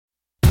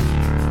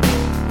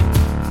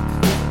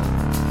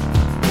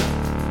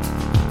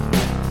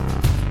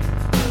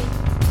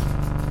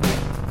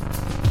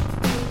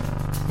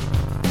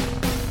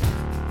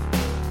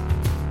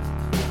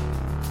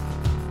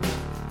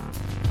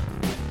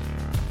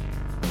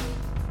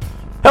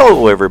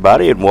Hello,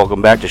 everybody, and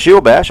welcome back to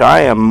Shield Bash.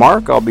 I am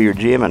Mark. I'll be your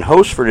GM and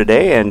host for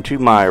today, and to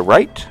my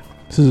right...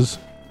 This is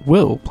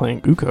Will playing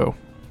Uko.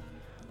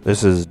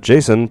 This is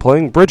Jason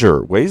playing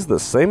Bridger. Weighs the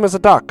same as a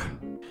duck.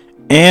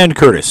 And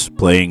Curtis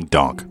playing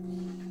Donk.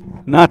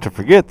 Not to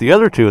forget the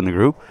other two in the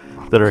group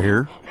that are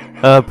here.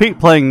 Pete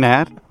playing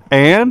Nat,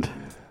 and...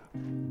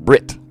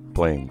 Britt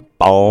playing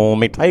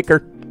Balmy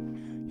Tiger.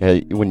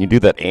 Yeah, when you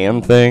do that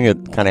 "and" thing,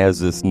 it kind of has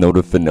this note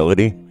of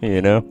finality,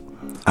 you know?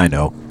 I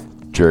know.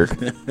 Jerk.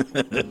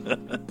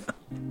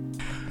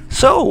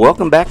 So,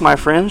 welcome back, my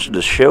friends, to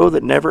the show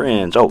that never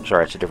ends. Oh,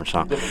 sorry, it's a different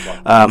song.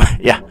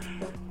 Yeah.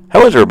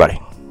 How is everybody?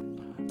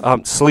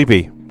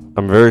 Sleepy.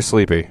 I'm very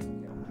sleepy.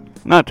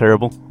 Not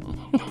terrible.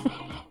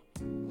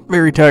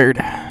 Very tired.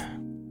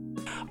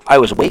 I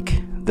was awake,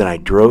 then I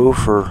drove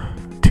for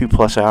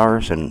 2+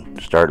 hours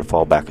and started to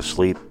fall back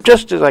asleep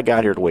just as I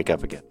got here to wake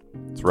up again.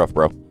 It's rough,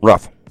 bro.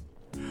 Rough.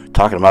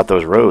 Talking about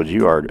those roads,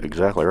 you are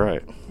exactly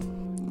right.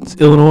 It's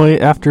Illinois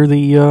after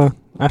the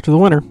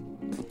winter.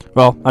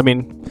 Well, I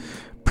mean,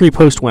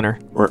 pre-post winter.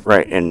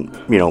 Right, and,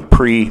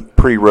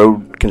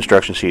 pre-road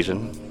construction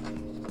season.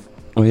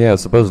 Well, yeah,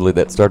 supposedly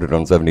that started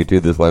on 72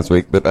 this last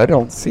week, but I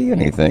don't see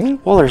anything.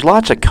 Well, there's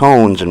lots of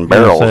cones and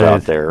barrels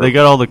out there. They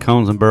got all the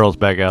cones and barrels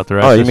back out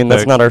there. Oh, you mean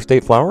that's not our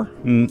state flower?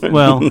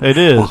 Well, it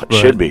is. Well, it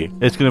should be.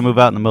 It's going to move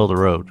out in the middle of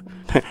the road.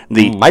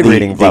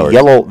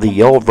 The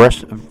yellow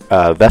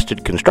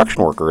vested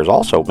construction worker is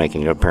also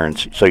making an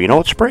appearance, so you know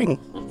it's spring.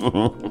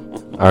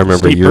 I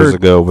remember years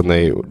ago when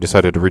they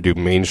decided to redo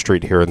Main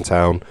Street here in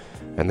town,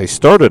 and they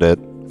started it,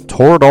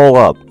 tore it all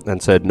up,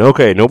 and said,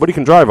 okay, nobody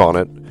can drive on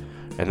it.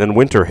 And then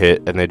winter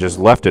hit, and they just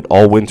left it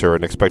all winter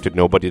and expected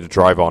nobody to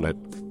drive on it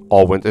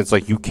all winter. It's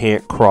like you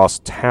can't cross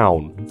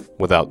town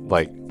without,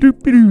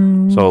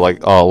 doop-a-doo. So,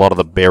 a lot of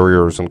the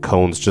barriers and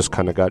cones just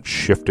kind of got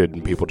shifted,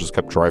 and people just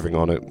kept driving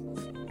on it.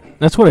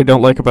 That's what I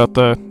don't like about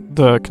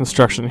the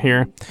construction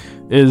here,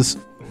 is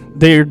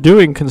they're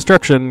doing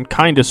construction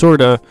kind of,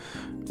 sort of,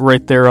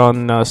 right there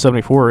on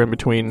 74 in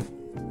between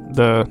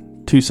the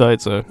two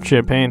sides of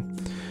Champaign.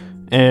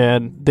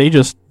 And they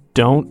just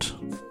don't...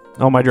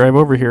 On my drive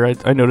over here,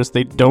 I noticed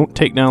they don't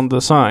take down the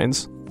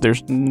signs.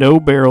 There's no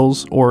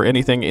barrels or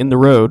anything in the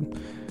road.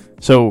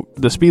 So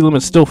the speed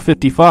limit's still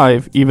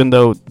 55, even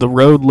though the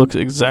road looks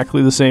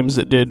exactly the same as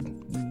it did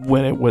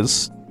when it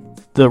was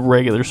the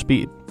regular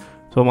speed.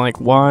 So I'm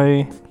like,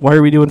 why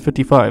are we doing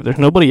 55? There's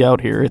nobody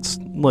out here. It's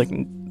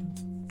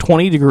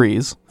 20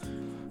 degrees.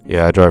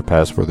 Yeah, I drive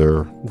past where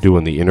they're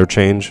doing the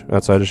interchange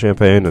outside of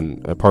Champaign,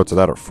 and parts of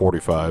that are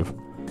 45.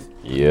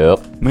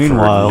 Yep.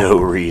 Meanwhile, for no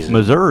reason.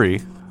 Missouri,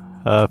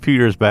 a few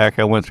years back,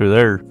 I went through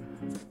there.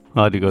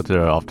 Well, I do go through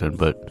there often,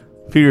 but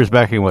a few years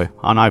back anyway,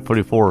 on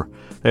I-44,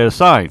 they had a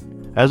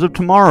sign. As of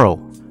tomorrow,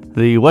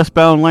 the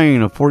westbound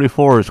lane of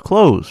 44 is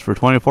closed for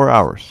 24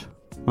 hours.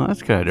 Well,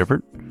 that's kind of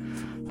different.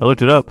 I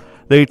looked it up.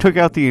 They took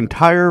out the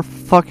entire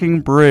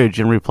fucking bridge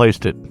and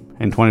replaced it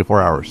in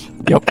 24 hours.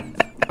 Yep.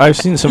 I've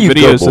seen some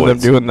videos of them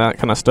doing that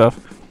kind of stuff.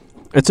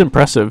 It's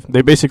impressive.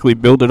 They basically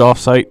build it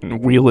off-site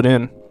and wheel it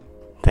in.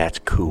 That's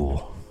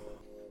cool.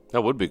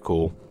 That would be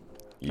cool.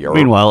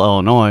 Meanwhile,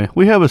 Illinois,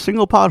 we have a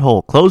single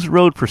pothole, closed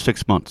road for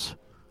 6 months.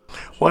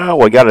 Well,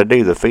 we got to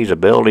do the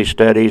feasibility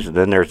studies, and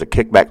then there's the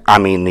kickback. I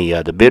mean,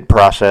 the bid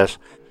process.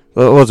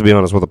 Let's be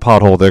honest, with a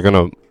pothole, they're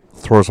going to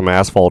throw some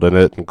asphalt in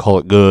it and call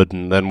it good,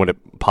 and then when it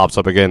pops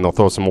up again, they'll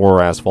throw some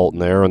more asphalt in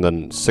there, and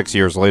then 6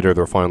 years later,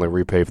 they'll finally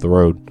repave the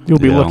road. You'll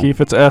be lucky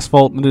if it's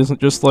asphalt and it isn't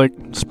just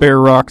spare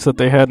rocks that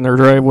they had in their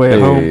driveway at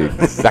home.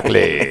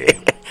 Exactly.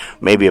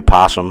 Maybe a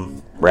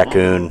possum,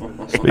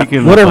 raccoon.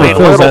 Speaking Whatever of fills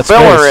little that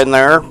filler space. in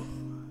there.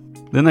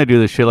 then they do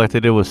the shit like they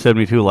did with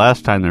 72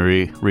 last time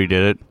they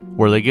redid it,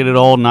 where they get it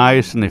all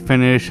nice and they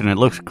finish and it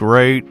looks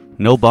great,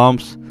 no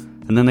bumps,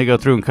 and then they go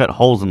through and cut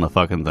holes in the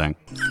fucking thing.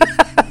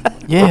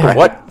 Yeah.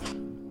 What?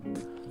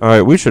 All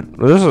right,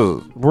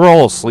 we're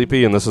all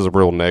sleepy, and this is a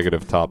real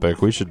negative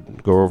topic. We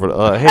should go over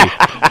to, hey,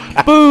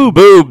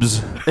 boobs.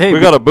 Hey, we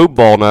got a boob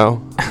ball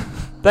now.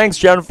 Thanks,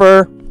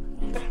 Jennifer.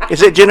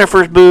 Is it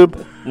Jennifer's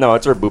boob? No,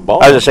 it's her boob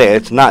ball. I was going to say,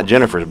 it's not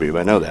Jennifer's boob.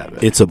 I know that.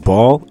 But. It's a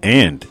ball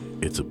and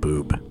it's a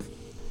boob.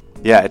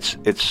 Yeah, it's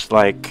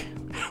a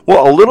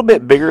little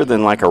bit bigger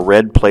than a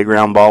red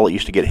playground ball it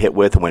used to get hit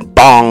with and went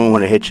bong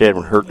when it hit you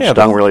and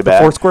stung really bad.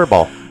 The 4 square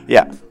ball.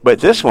 Yeah,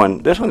 but this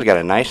one's got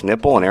a nice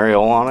nipple and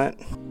areola on it.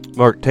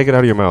 Mark, take it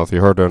out of your mouth.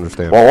 You're hard to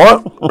understand. Well,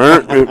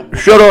 what?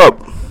 Shut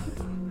up.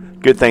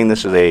 Good thing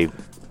this is a,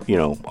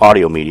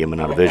 audio medium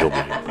and not a visual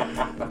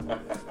medium.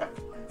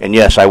 And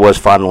yes, I was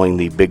fondling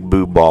the big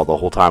boob ball the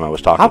whole time I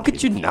was talking. How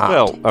could you not?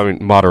 Well, I mean,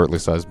 moderately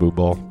sized boob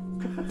ball.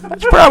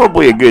 That's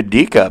probably a good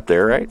D cup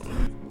there, right?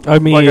 I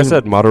mean, Like I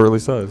said, moderately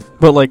sized.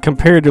 but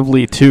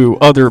comparatively to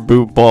other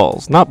boob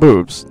balls, not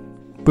boobs,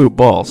 boob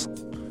balls,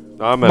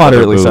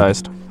 moderately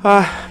sized.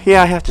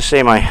 Yeah, I have to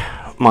say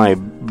my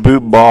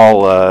boob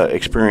ball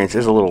experience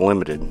is a little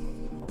limited.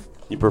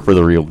 You prefer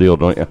the real deal,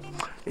 don't you?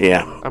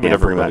 Yeah, I mean, yeah,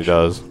 everybody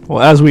does.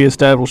 Well, as we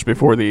established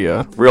before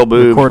the real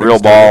boobs, recording real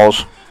started,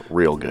 balls,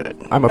 real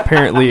good. I'm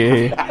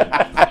apparently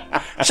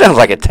a Sounds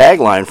like a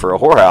tagline for a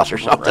whorehouse or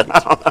something. I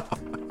don't know.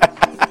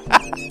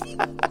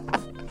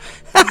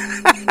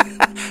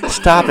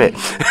 stop it.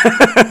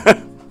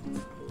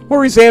 What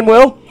were you saying,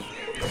 Will?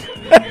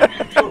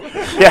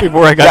 Yeah.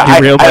 Before I got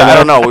derailed by I that.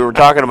 don't know. We were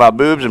talking about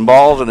boobs and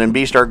balls, and then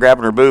B started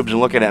grabbing her boobs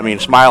and looking at me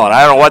and smiling.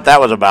 I don't know what that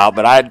was about,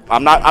 but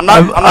I'm not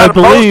I opposed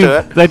believe to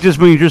it. that just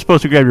means you're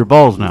supposed to grab your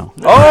balls now.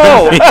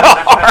 Oh,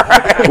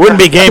 It wouldn't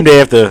be game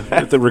day if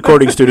the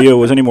recording studio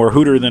was any more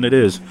hooter than it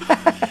is.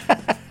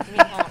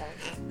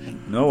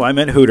 No, I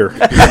meant hooter.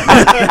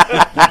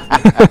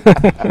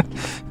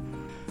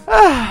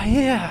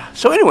 yeah.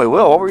 So anyway,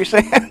 Will, what were you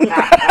saying?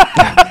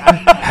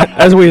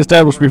 As we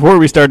established before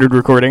we started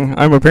recording,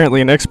 I'm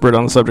apparently an expert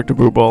on the subject of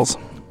boob balls.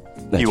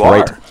 That's You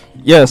right. are.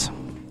 Yes.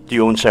 Do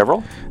you own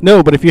several?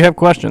 No, but if you have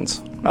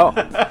questions. Oh,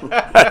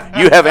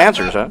 you have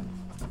answers, huh?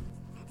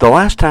 The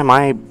last time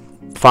I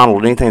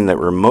fondled anything that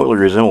remotely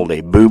resembled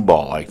a boob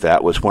ball like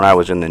that was when I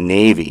was in the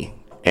Navy,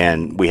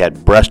 and we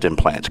had breast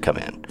implants come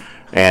in,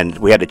 and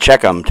we had to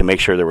check them to make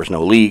sure there was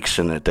no leaks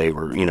and that they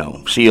were,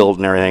 sealed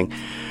and everything.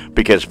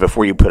 Because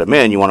before you put them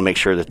in, you want to make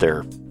sure that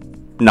they're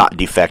not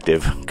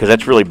defective, because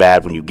that's really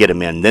bad when you get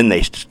them in, then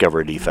they discover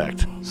a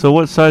defect. So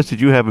what size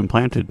did you have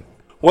implanted?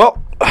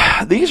 Well,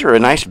 these are a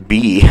nice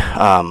B.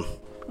 Kind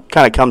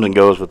of comes and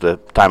goes with the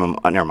time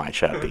of... never mind,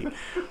 shut up, B.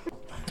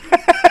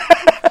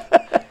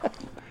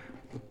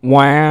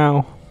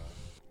 Wow.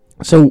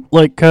 So,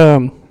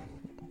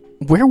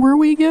 where were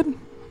we again?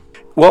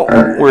 Well,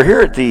 we're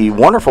here at the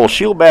wonderful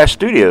Shield Bass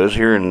Studios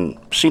here in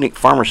scenic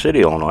Farmer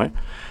City, Illinois,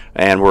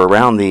 and we're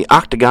around the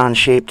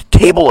octagon-shaped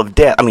table of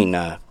death.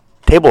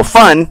 Table of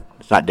fun.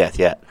 It's not death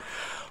yet,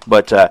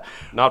 but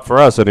Not for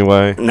us,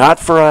 anyway. not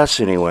for us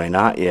anyway,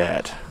 not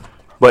yet.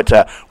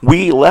 But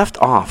we left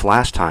off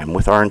last time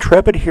with our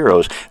intrepid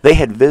heroes. They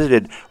had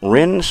visited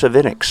Rin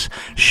Savinix.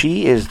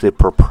 She is the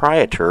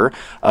proprietor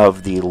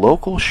of the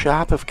local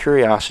shop of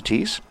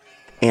curiosities,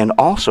 and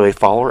also a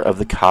follower of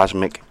the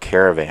Cosmic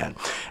Caravan.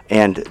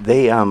 And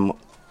they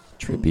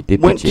Trippy dippy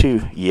went chick.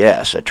 to,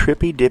 yes, a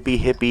trippy dippy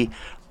hippie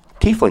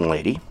tiefling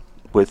lady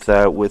with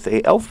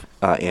a elf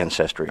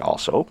ancestry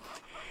also.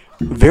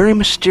 Very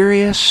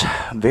mysterious,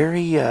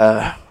 very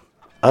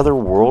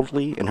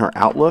otherworldly in her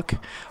outlook,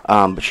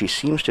 but she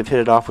seems to have hit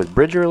it off with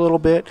Bridger a little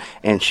bit,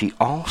 and she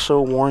also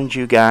warned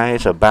you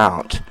guys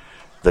about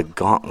the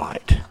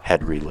Gauntlet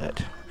had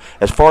relit.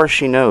 As far as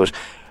she knows,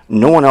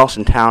 no one else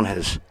in town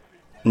has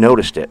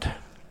noticed it,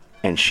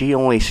 and she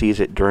only sees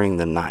it during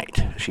the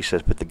night. She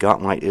says, but the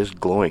Gauntlet is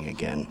glowing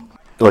again.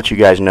 To let you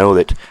guys know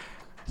that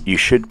you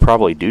should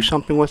probably do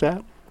something with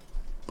that.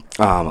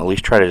 At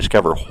least try to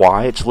discover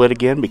why it's lit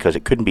again, because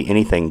it couldn't be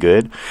anything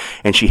good.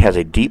 And she has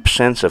a deep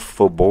sense of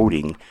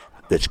foreboding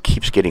that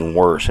keeps getting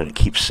worse, and it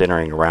keeps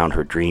centering around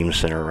her dreams,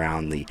 center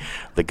around the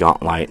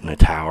Gauntlet and the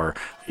tower.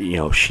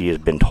 She has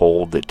been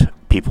told that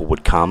people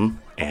would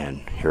come,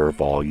 and here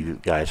of all you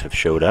guys have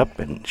showed up,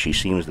 and she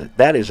seems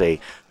that is a,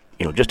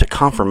 just a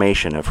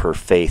confirmation of her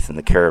faith in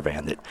the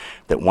caravan,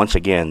 that once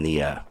again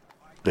the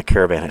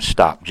caravan has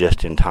stopped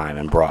just in time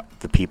and brought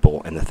the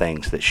people and the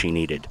things that she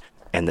needed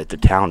and that the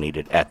town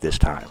needed at this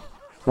time.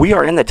 We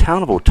are in the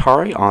town of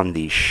Otari on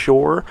the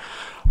shore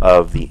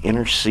of the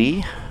Inner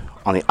Sea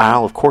on the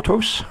Isle of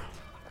Kortos.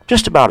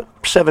 Just about a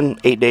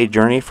 7-8 day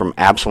journey from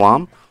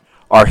Absalom.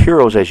 Our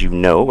heroes, as you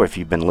know, if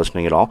you've been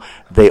listening at all,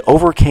 they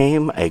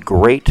overcame a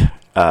great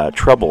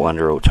trouble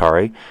under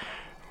Otari.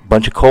 A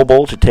bunch of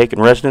kobolds had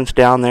taken residence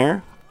down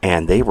there,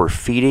 and they were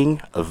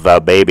feeding the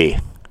baby,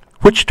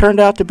 which turned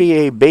out to be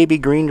a baby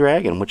green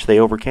dragon, which they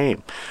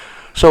overcame.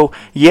 So,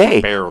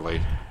 yay.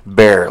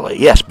 Barely,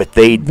 yes, but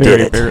they did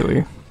it.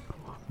 Barely.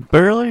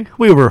 Barely?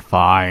 We were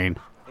fine.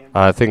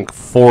 I think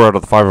 4 out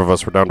of the 5 of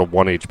us were down to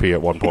 1 HP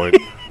at one point.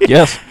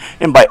 Yes.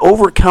 And by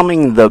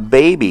overcoming the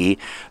baby,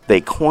 they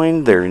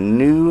coined their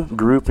new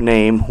group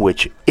name,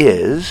 which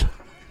is...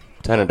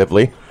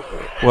 Tentatively.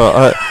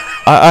 Well,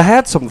 I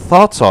had some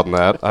thoughts on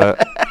that.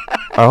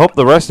 I hope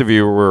the rest of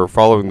you were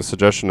following the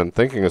suggestion and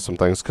thinking of some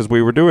things, because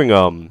we were doing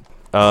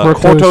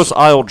Kortos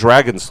Isle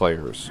Dragon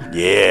Slayers.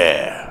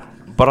 Yeah.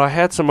 But I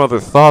had some other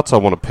thoughts I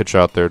want to pitch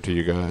out there to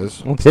you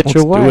guys. Pitch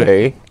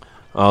away.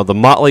 The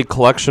Motley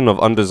Collection of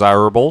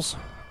Undesirables,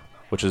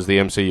 which is the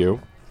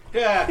MCU.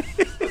 Yeah.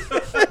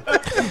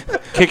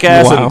 Kick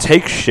ass Wow. and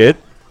take shit.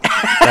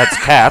 That's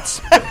cats.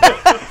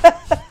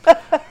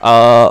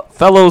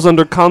 Fellows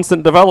under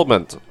constant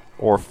development,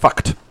 or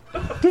fucked.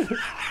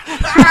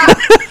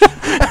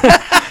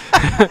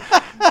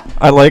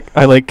 I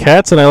like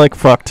cats and I like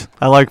fucked.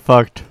 I like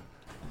fucked.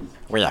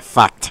 We are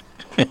fucked.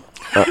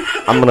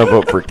 I'm going to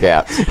vote for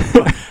cats.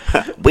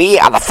 We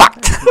are the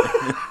fucked.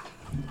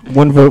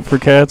 One vote for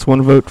cats,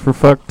 one vote for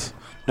fucked.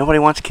 Nobody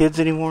wants kids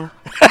anymore?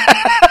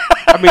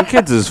 I mean,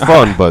 kids is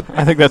fun, but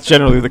I think that's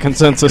generally the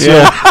consensus.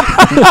 Yeah.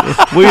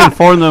 We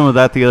informed them of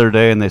that the other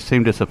day, and they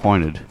seemed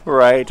disappointed.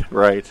 Right.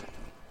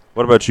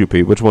 what about you,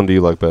 Pete? Which one do you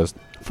like best?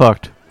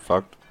 Fucked.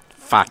 Fucked.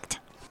 Fucked.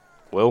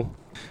 Will?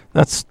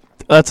 That's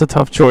a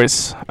tough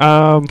choice.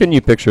 Can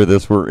you picture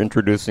this? We're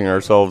introducing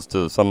ourselves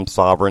to some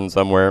sovereign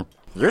somewhere.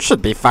 You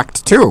should be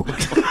fucked too.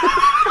 This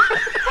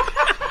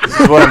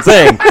is what I'm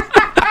saying.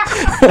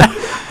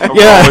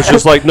 Yeah, it's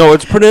just like, no,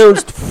 it's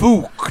pronounced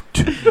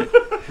fucked.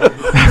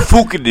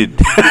 Fucking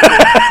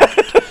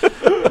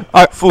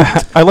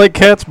I like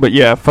cats, but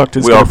yeah, fucked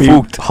is We going are to be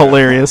fooked.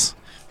 hilarious.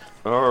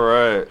 All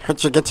right.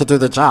 How'd you get to do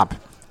the job?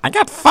 I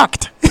got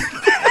fucked.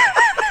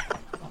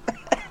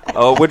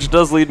 Which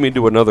does lead me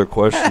to another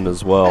question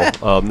as well.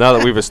 Now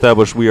that we've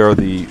established we are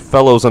the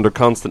fellows under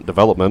constant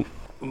development,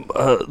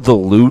 the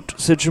loot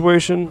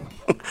situation.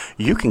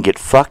 You can get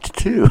fucked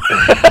too.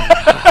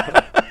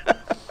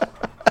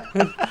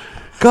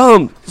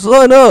 Come,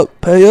 sign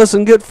up, pay us,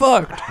 and get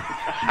fucked.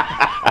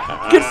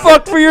 Get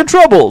fucked for your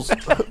troubles.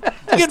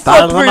 Get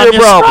fucked for your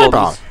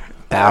problems.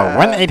 Dial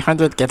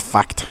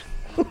 1-800-GET-FUCKED.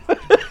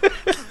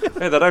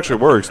 Hey, that actually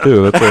works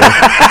too. That's a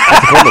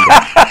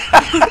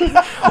phone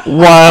number.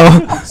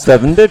 Wow.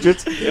 7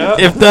 digits.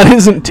 If that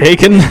isn't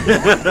taken,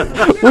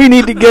 we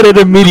need to get it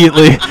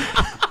immediately.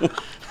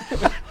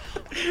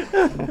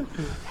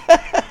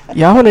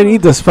 Y'all gonna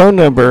need this phone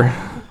number.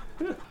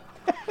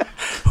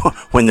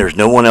 When there's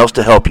no one else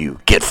to help you,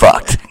 get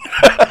fucked.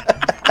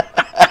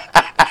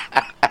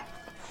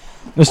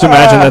 Just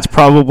imagine that's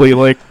probably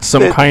like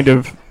some kind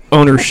of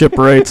ownership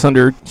rights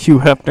under Hugh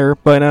Hefner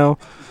by now.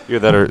 Yeah,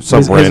 that or some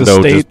His rando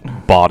estate.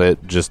 just bought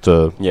it just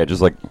to. Yeah,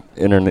 just like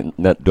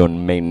internet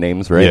domain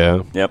names, right?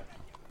 Yeah. Yep.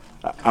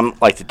 I'm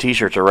like the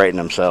T-shirts are writing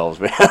themselves,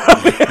 man.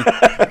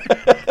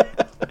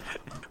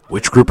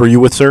 Which group are you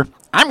with, sir?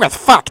 I'm with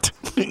fucked.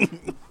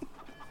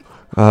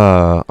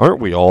 Aren't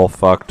we all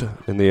fucked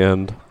in the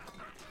end?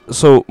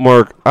 So,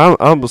 Mark,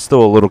 I'm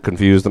still a little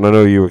confused, and I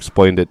know you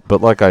explained it,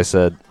 but like I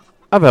said,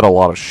 I've had a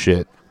lot of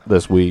shit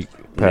this week,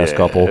 past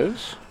couple.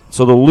 Yes.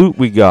 So the loot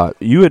we got,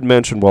 you had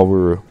mentioned while we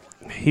were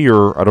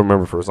here, I don't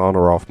remember if it was on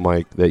or off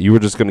mic, that you were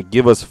just going to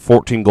give us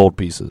 14 gold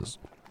pieces.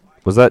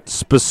 Was that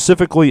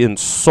specifically and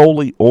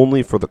solely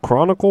only for the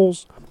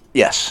Chronicles?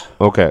 Yes.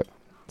 Okay.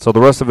 So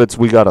the rest of it's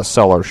we got to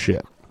sell our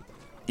shit.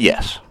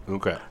 Yes.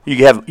 Okay.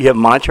 You have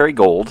monetary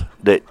gold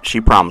that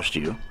she promised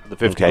you. The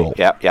 50 okay. gold.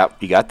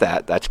 Yep. You got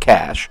that. That's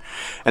cash.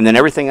 And then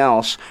everything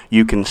else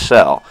you can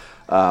sell.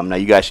 Now,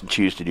 you guys can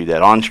choose to do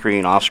that on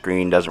screen, off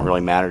screen. Doesn't really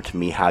matter to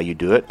me how you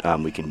do it.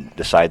 We can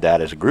decide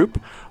that as a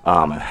group.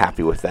 I'm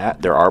happy with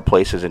that. There are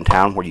places in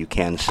town where you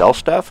can sell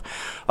stuff.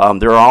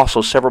 There are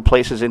also several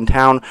places in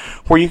town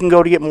where you can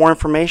go to get more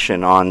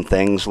information on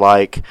things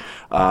like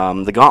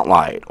the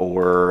Gauntlet,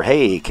 or,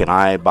 hey, can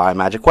I buy a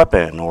magic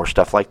weapon, or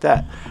stuff like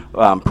that.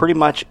 Pretty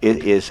much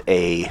it is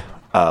a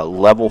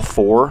level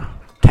 4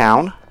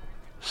 town,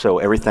 so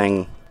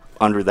everything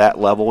under that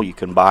level you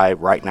can buy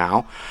right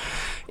now.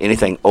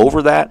 Anything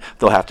over that,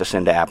 they'll have to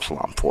send to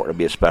Absalom for it. It'll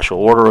be a special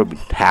order. It'll be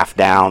half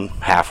down,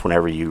 half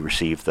whenever you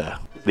receive the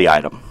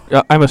item.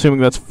 I'm assuming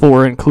that's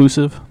 4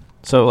 inclusive.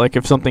 So, like,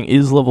 if something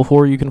is level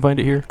 4, you can find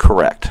it here?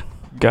 Correct.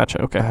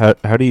 Gotcha, okay.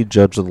 How do you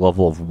judge the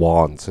level of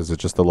wands? Is it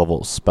just the level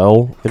of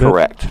spell? in it?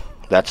 Correct.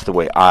 That's the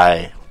way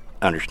I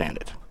understand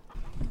it.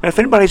 And if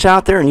anybody's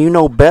out there and you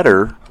know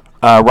better,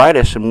 write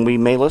us and we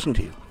may listen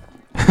to you.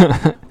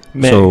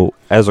 So,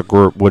 as a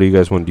group, what do you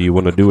guys want? Do you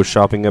want to do a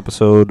shopping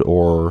episode,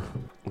 or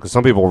because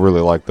some people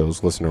really like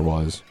those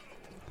listener-wise?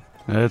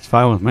 It's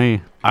fine with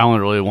me. I only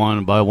really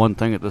want to buy one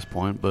thing at this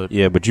point, but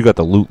Yeah, but you got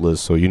the loot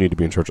list, so you need to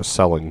be in charge of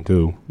selling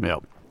too. yeah.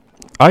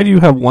 I do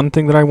have one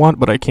thing that I want,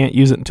 but I can't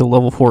use it until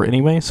level 4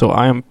 anyway, so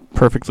I am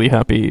perfectly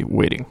happy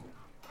waiting.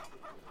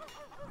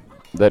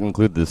 That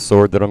include the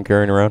sword that I'm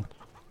carrying around?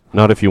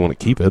 Not if you want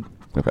to keep it.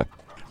 Okay.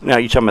 Now,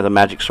 you talking about the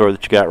magic sword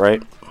that you got,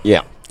 right?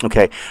 Yeah.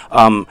 Okay.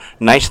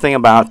 Nice thing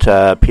about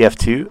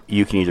PF2,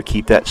 you can either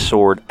keep that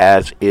sword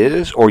as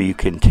is, or you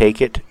can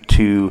take it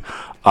to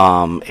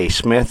a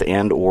smith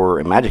and or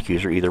a magic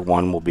user. Either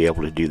one will be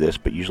able to do this,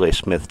 but usually a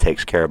smith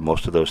takes care of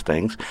most of those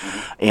things.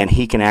 And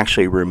he can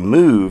actually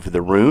remove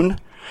the rune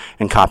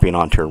and copy it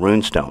onto a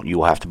rune stone. You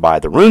will have to buy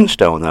the rune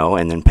stone, though,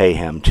 and then pay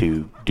him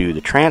to do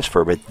the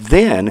transfer. But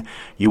then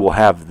you will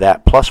have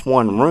that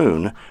 +1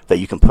 rune that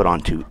you can put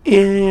onto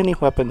any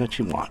weapon that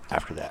you want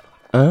after that.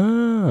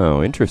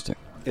 Oh, interesting.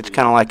 It's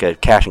kind of like a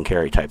cash and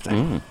carry type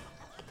thing.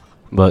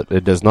 But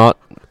it does not,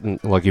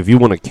 like, if you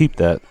want to keep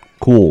that,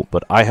 cool.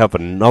 But I have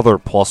another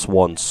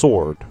 +1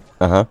 sword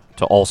Uh-huh.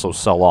 to also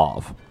sell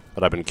off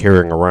that I've been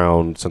carrying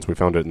around since we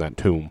found it in that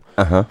tomb.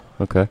 Uh-huh.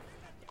 Okay.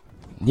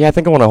 Yeah, I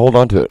think I want to hold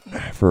on to it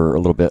for a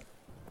little bit.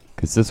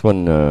 Because this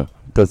one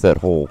does that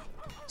whole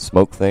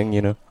smoke thing,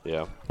 you know?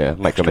 Yeah. Yeah, it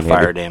might Extra come in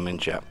fire handy.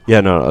 damage, yeah.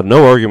 Yeah,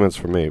 no arguments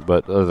for me.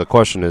 But the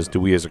question is, do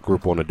we as a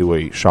group want to do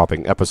a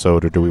shopping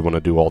episode, or do we want to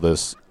do all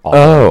this off?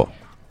 Oh.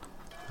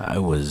 I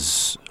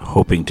was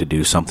hoping to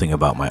do something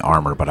about my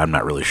armor, but I'm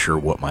not really sure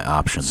what my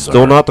options are.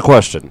 Still not the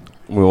question.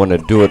 We want to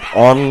do it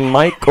on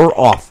mic or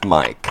off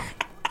mic?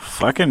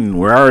 Fucking,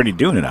 we're already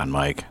doing it on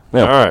mic.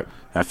 Yeah. All right.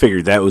 I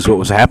figured that was what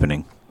was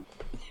happening.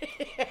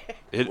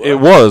 It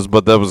was,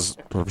 but I was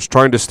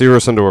trying to steer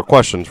us into a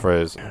questions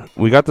phrase.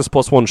 We got this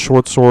 +1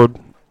 short sword.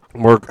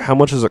 Mark, how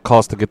much does it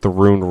cost to get the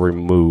rune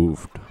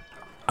removed?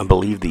 I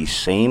believe the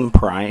same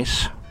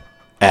price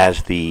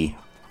as the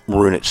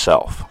rune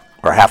itself,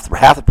 or half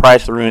the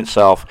price of the rune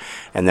itself,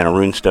 and then a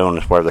rune stone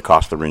is whatever the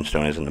cost of the rune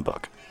stone is in the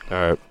book. All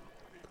right.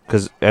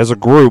 Because as a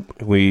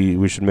group,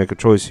 we should make a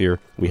choice here.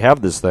 We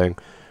have this thing.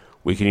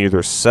 we can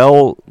either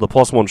sell the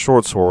 +1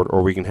 short sword,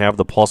 or we can have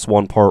the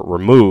 +1 part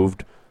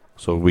removed,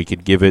 so we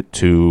could give it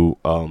to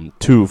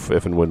Toof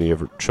if and when he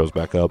ever shows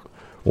back up,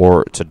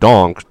 or to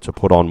Donk to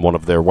put on one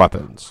of their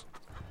weapons.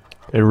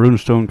 A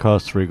runestone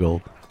costs 3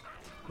 gold.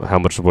 How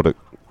much would it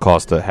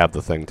cost to have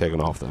the thing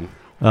taken off then?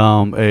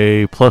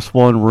 A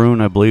 +1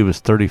 rune, I believe, is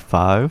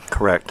 35.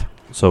 Correct.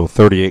 So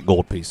 38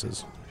 gold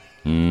pieces.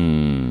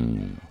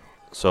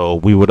 So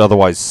we would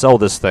otherwise sell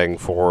this thing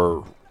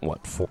for,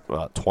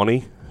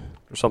 20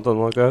 or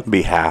something like that?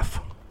 Be half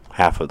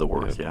of the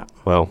worth, yeah.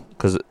 Well,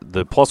 because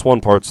the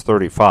 +1 part's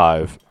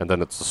 35, and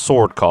then it's the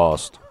sword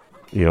cost.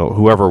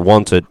 Whoever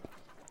wants it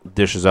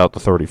dishes out the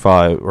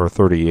 35 or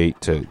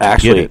 38 to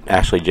get it.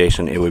 Actually,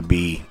 Jason, it would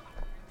be,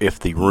 if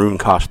the rune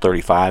cost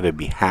 35, it'd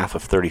be half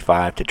of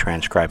 35 to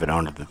transcribe it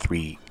onto the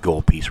 3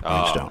 gold piece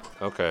runestone.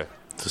 Okay.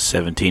 It's a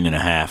 17 and a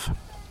half.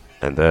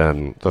 And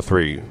then the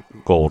 3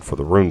 gold for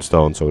the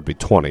runestone, so it'd be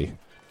 20.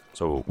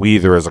 So we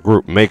either as a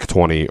group make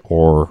 20,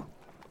 or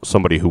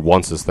somebody who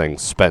wants this thing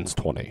spends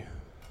 20.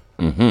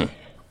 Mm-hmm.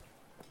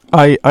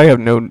 I have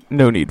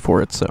no need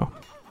for it, so.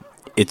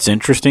 It's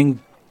interesting,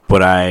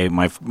 but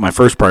my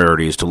first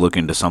priority is to look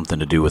into something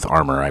to do with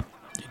armor. I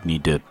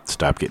need to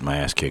stop getting my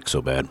ass kicked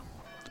so bad.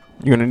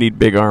 You're going to need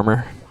big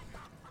armor.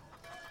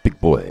 Big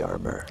boy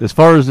armor. As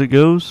far as it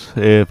goes,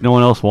 if no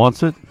one else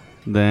wants it,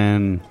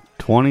 then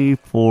 20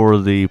 for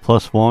the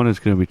 +1 is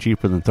going to be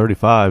cheaper than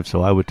 35,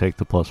 so I would take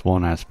the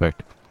 +1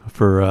 aspect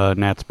for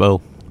Nat's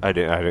bow. I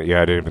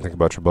didn't even think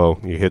about your bow.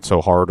 You hit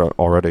so hard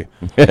already.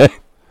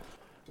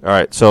 All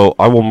right, so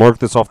I will mark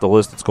this off the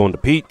list. It's going to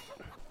Pete.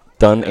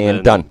 Done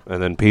and done.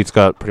 And then Pete's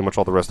got pretty much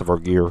all the rest of our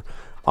gear.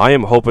 I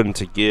am hoping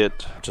to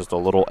get just a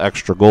little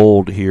extra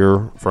gold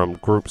here from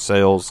group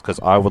sales, because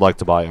I would like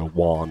to buy a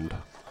wand.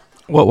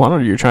 What wand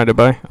are you trying to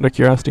buy, out of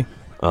curiosity?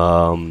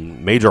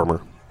 Mage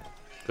armor.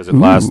 Because it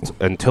lasts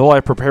until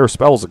I prepare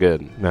spells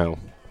again now.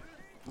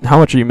 How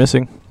much are you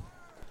missing?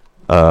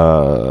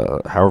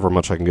 However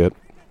much I can get.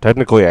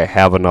 Technically, I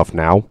have enough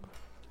now,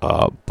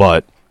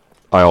 but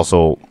I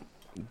also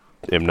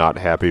am not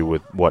happy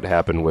with what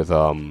happened with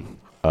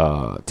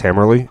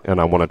Tamerley, and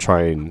I want to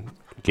try and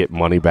get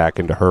money back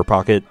into her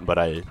pocket, but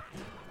I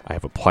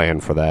have a plan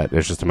for that.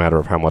 It's just a matter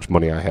of how much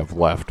money I have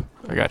left.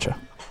 I gotcha.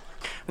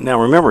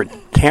 Now, remember,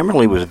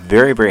 Tamerley was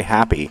very, very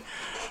happy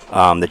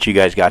that you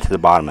guys got to the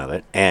bottom of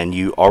it, and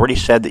you already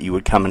said that you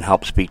would come and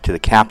help speak to the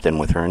captain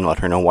with her and let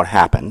her know what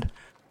happened.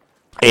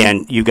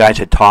 And you guys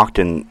had talked,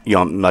 and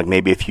like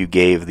maybe if you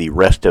gave the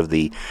rest of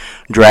the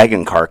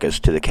dragon carcass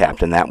to the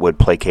captain, that would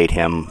placate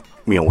him,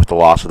 with the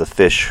loss of the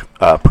fish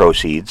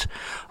proceeds.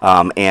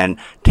 And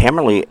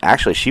Tamerley,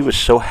 actually, she was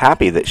so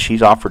happy that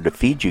she's offered to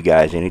feed you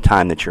guys any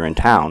time that you're in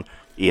town,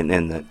 in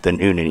the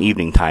noon and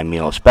evening time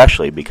meal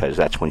especially, because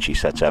that's when she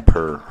sets up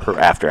her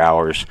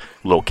after-hours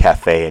little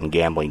cafe and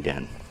gambling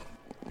den.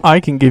 I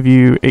can give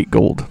you 8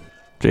 gold,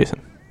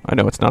 Jason. I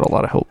know it's not a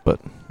lot of help, but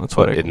that's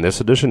what in this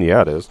edition,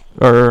 yeah, it is.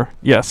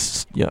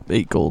 Yes,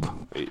 8 gold.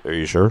 Are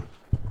you sure?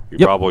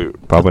 You're Yep.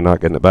 probably not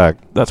getting it back.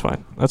 That's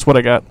fine. That's what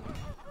I got.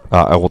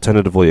 I will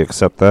tentatively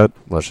accept that.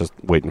 Let's just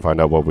wait and find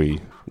out what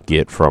we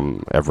get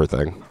from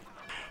everything.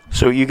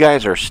 So you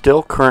guys are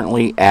still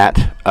currently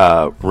at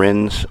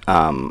Rin's,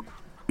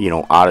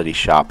 oddity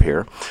shop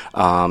here,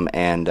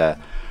 and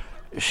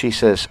she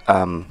says,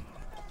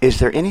 "Is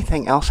there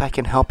anything else I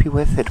can help you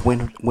with at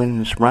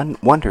Win's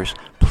Wonders?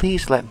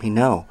 Please let me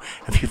know.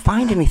 If you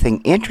find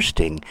anything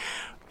interesting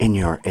in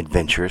your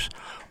adventures,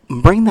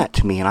 bring that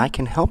to me, and I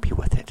can help you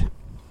with it."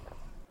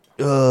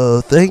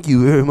 Thank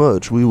you very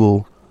much. We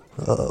will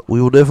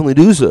definitely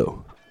do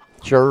so.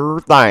 Sure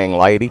thing,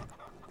 lady.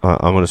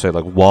 I'm going to say,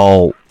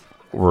 while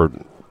we're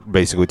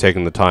basically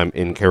taking the time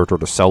in character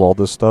to sell all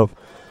this stuff,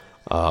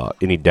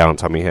 any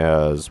downtime he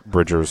has,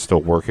 Bridger's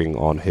still working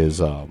on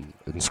his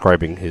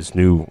inscribing his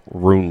new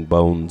rune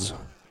bones.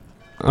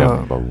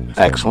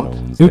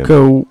 Excellent.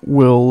 Uko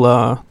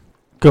will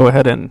go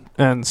ahead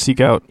and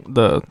seek out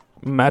the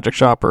magic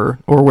shop or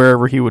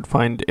wherever he would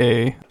find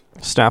a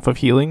staff of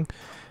healing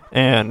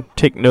and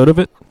take note of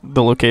it,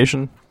 the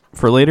location,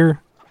 for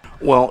later.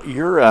 Well,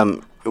 you're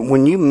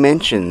when you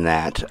mention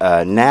that,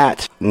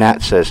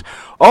 Nat says,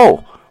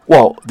 "Oh,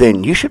 well,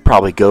 then you should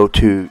probably go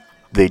to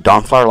the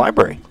Dawnflower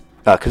Library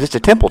because it's a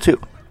temple too."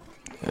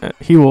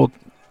 He will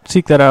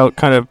seek that out,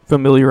 kind of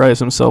familiarize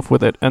himself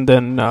with it, and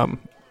then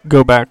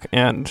go back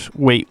and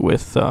wait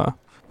with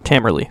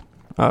Tamerley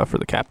for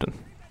the captain.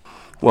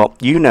 Well,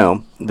 you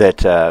know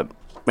that,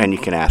 and you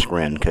can ask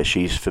Rin because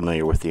she's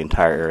familiar with the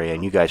entire area,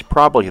 and you guys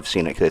probably have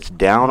seen it because it's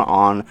down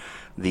on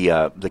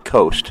the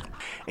coast.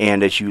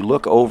 And as you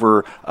look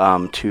over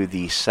to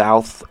the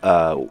south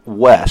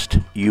west,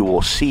 you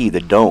will see the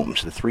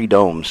domes, the 3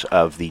 domes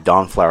of the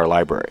Dawnflower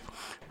Library.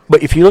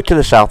 But if you look to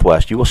the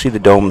southwest, you will see the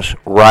domes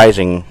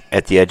rising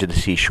at the edge of the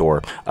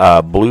seashore,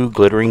 blue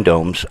glittering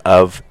domes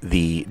of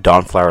the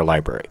Dawnflower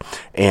Library.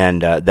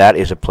 And that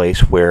is a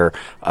place where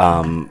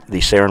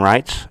the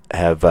Sarenrites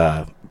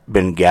have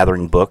been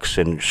gathering books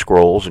and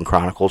scrolls and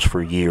chronicles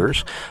for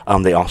years.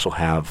 They also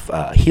have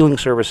healing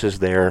services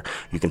there.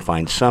 You can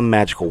find some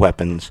magical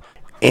weapons.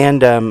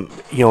 And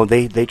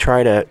they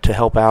try to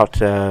help out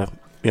the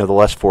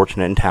less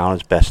fortunate in town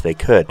as best they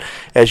could.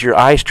 As your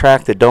eyes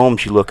track the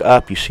domes, you look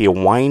up, you see a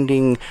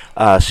winding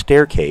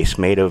staircase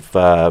made of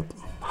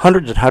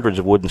hundreds and hundreds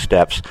of wooden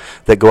steps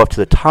that go up to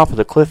the top of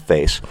the cliff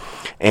face,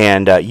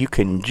 and you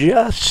can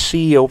just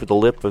see over the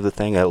lip of the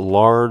thing a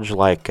large,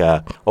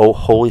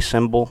 holy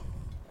symbol.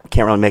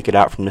 Can't really make it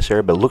out from this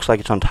area, but it looks like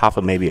it's on top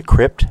of maybe a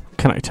crypt.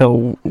 Can I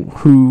tell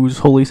whose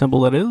holy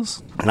symbol that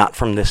is? Not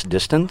from this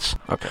distance.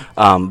 Okay.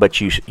 But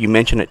you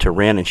mention it to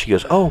Ren, and she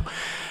goes, "Oh,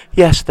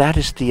 yes, that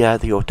is the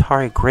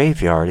Otari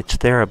graveyard. It's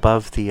there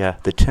above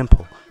the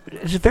temple.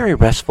 It's a very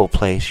restful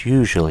place.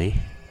 Usually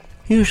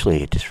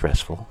it is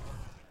restful."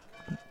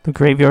 The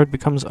graveyard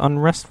becomes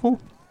unrestful?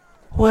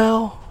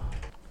 Well,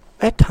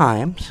 at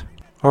times,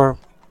 or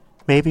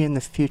maybe in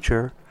the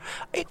future.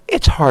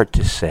 It's hard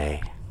to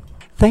say.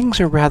 Things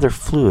are rather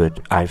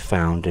fluid, I've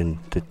found, in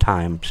the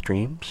time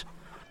streams.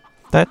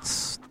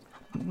 That's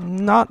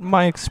not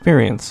my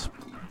experience,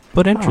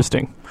 but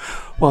interesting.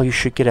 Well, you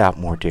should get out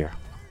more, dear.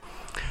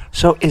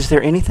 So, is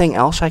there anything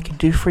else I can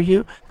do for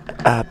you?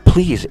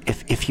 Please,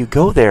 if you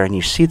go there and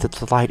you see that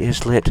the light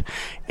is lit,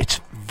 it's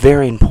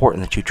very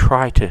important that you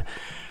try to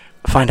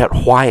find out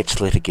why it's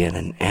lit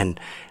again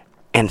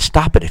and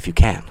stop it if you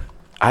can.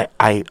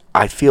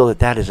 I feel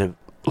that is a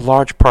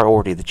large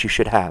priority that you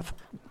should have.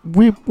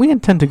 We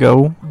intend to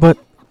go, but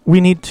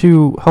we need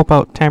to help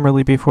out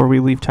Tamerley before we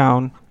leave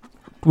town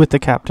with the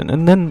captain,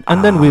 and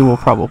then we will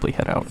probably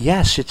head out.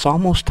 Yes, it's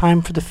almost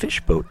time for the fish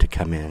boat to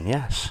come in,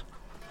 yes.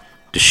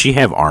 Does she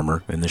have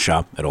armor in the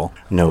shop at all?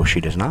 No, she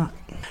does not.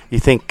 You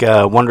think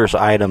wondrous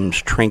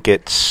items,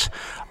 trinkets,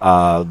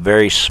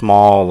 very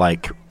small,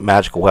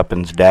 magical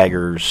weapons,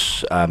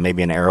 daggers,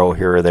 maybe an arrow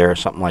here or there,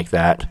 something like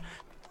that.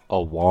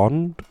 A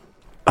wand?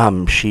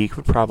 She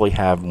could probably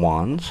have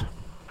wands.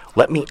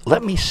 Let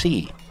me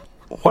see.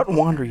 What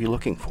wand are you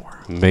looking for?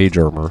 Mage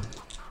armor.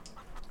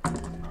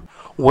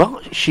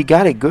 Well, she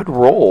got a good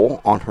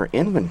roll on her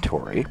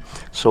inventory,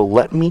 so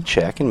let me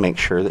check and make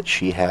sure that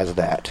she has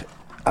that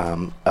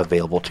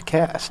available to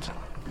cast.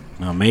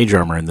 Now, mage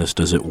armor in this,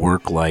 does it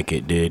work like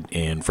it did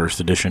in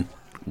first edition?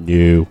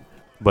 No.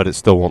 But it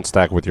still won't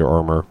stack with your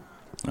armor.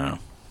 No.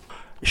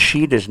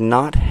 She does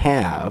not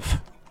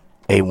have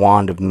a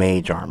wand of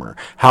mage armor.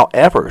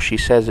 However, she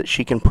says that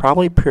she can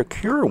probably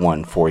procure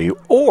one for you,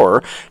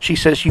 or she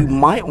says you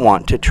might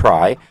want to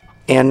try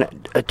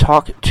and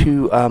talk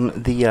to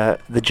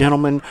the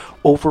gentleman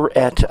over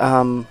at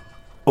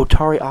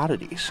Otari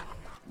Oddities.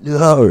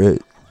 All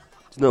right.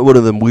 It's not one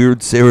of them weird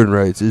Saren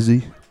rites, is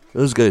he?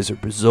 Those guys are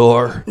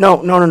bizarre.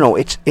 No.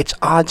 It's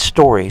Odd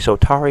Stories.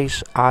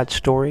 Otari's Odd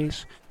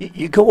Stories.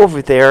 You go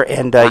over there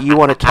and you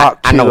want to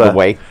talk to... I know the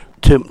way.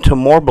 To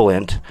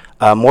Morbilent.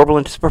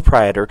 Morbilent is the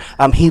proprietor.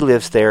 He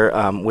lives there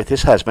with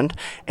his husband,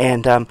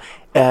 and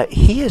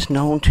he is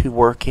known to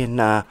work in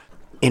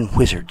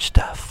wizard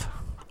stuff.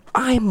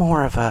 I'm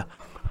more of a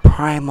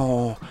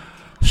primal,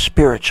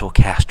 spiritual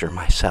caster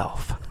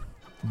myself.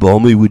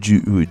 Balmy, would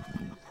you...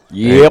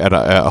 Yep. And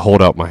I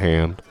hold out my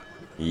hand.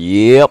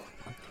 Yep.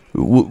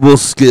 We'll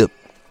skip.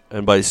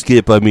 And by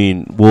skip, I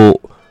mean we'll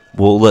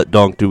let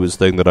Donk do his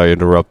thing that I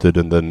interrupted,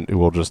 and then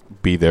we'll just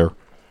be there.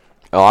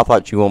 Oh, I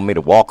thought you wanted me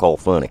to walk all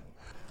funny.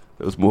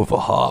 It was more of a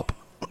hop.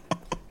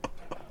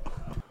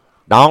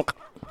 Donk.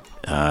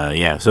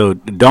 Yeah, so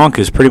Donk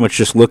is pretty much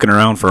just looking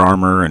around for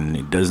armor, and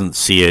he doesn't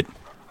see it,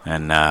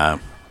 and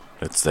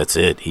that's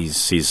it. He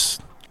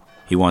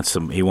wants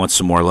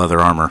some more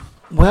leather armor.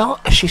 Well,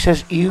 she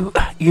says, you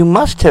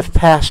must have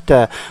passed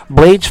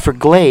Blades for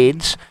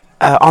Glades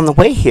on the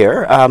way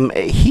here.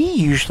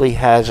 He usually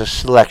has a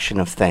selection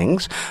of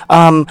things.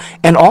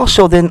 And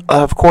also then,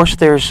 of course,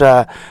 there's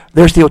the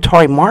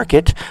Otari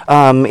Market.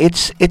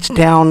 It's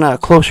down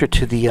closer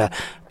to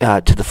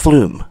the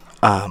flume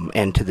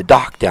and to the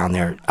dock down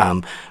there,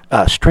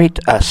 straight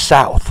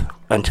south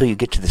until you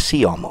get to the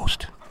sea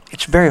almost.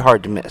 It's very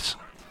hard to miss.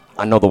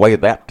 I know the way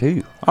of that,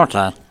 too.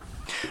 Okay.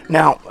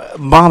 Now,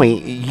 Mommy,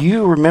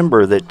 you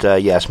remember that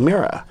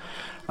Yasmira,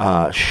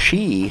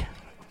 she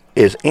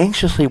is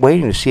anxiously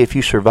waiting to see if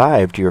you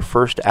survived your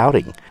first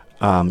outing.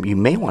 You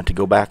may want to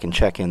go back and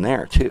check in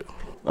there, too.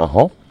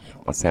 Uh-huh.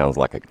 That sounds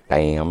like a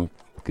damn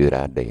good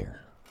idea.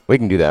 We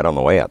can do that on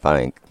the way, I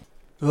think.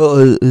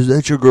 Is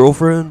that your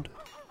girlfriend?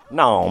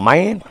 No,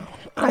 man.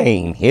 I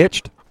ain't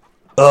hitched.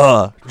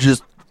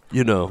 Just,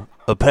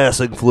 a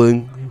passing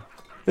fling.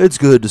 It's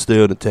good to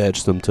stay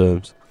unattached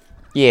sometimes.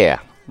 Yeah,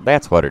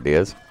 that's what it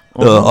is.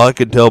 I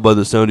can tell by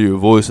the sound of your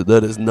voice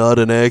that is not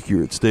an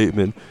accurate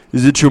statement.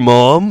 Is it your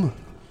mom?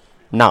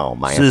 No,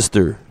 man.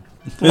 Sister?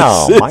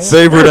 No, man.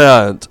 Favorite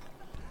aunt?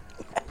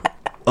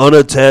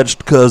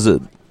 Unattached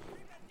cousin?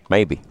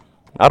 Maybe.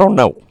 I don't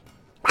know.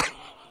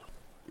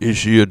 Is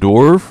she a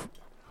dwarf?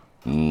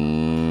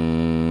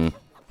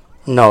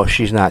 No,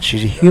 she's not.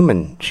 She's a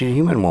human. She's a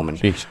human woman.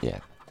 Yeah.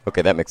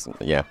 Okay, that makes sense.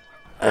 Yeah.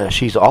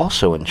 She's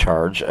also in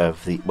charge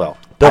of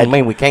Doesn't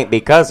mean we can't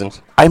be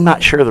cousins. I'm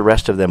not sure the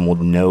rest of them will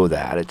know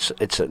that.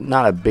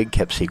 Not a big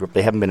kept secret.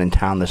 They haven't been in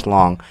town this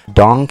long.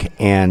 Donk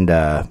and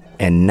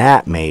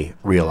Nat may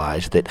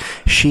realize that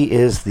she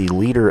is the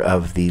leader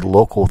of the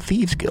local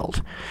thieves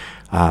guild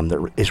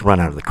that is run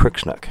out of the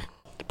Crooksnook.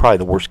 Probably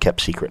the worst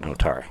kept secret in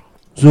Otari.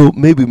 So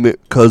maybe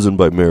cousin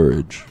by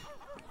marriage.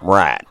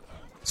 Right.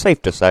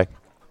 Safe to say.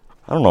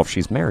 I don't know if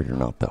she's married or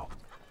not, though.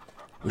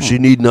 She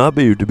need not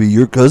be to be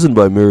your cousin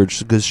by marriage,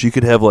 because she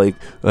could have like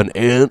an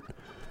aunt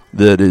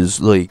that is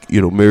like,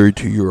 married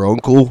to your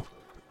uncle,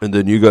 and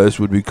then you guys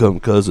would become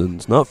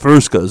cousins, not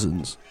first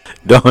cousins.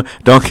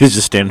 Donk is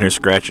just standing there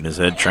scratching his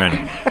head,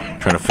 trying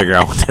to figure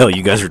out what the hell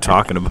you guys are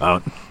talking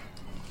about.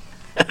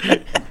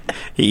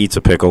 He eats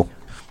a pickle.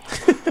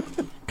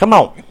 Come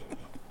on.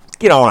 Let's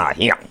get on out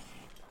here.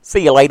 See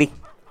you, lady.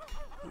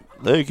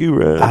 Thank you,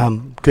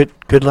 Ren.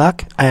 Good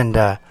luck, and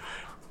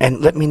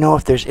let me know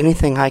if there's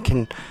anything I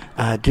can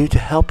do to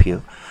help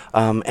you.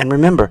 And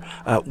remember,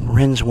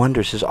 Ren's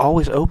Wonders is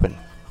always open.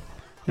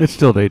 It's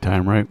still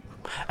daytime, right?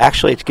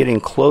 Actually, it's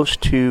getting close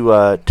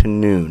to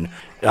noon.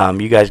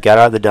 You guys got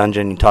out of the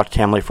dungeon. You talked to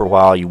Tamley for a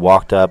while. You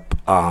walked up.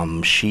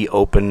 She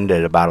opened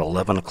at about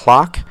 11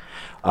 o'clock,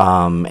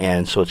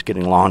 and so it's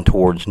getting long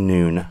towards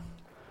noon.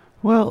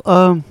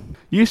 Well,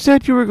 you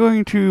said you were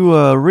going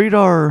to read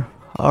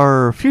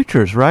our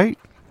futures, right?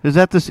 Is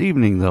that this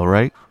evening, though,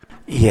 right?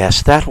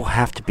 Yes, that will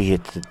have to be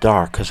at the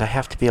dark, because I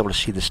have to be able to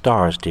see the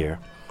stars, dear.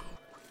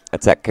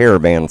 That's that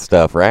caravan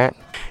stuff, right?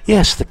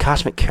 Yes, the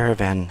Cosmic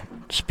Caravan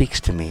speaks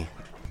to me.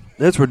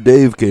 That's where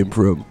Dave came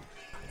from.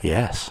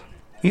 Yes.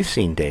 You've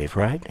seen Dave,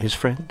 right? His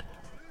friend?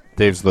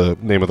 Dave's the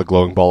name of the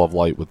glowing ball of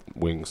light with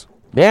wings.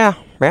 Yeah,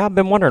 I've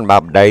been wondering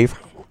about Dave.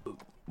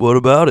 What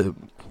about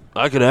him?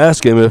 I could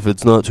ask him if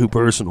it's not too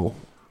personal.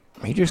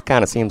 He just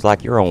kind of seems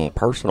like your own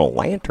personal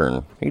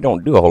lantern. He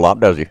don't do a whole lot,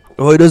 does he?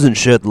 Oh, he doesn't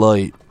shed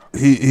light.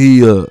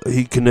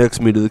 He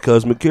connects me to the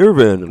Cosmic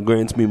Caravan and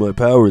grants me my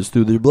powers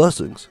through their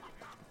blessings.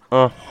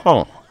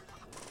 Uh-huh.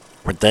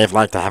 Would Dave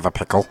like to have a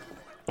pickle?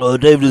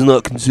 Dave does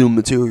not consume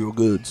material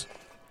goods.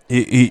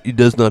 He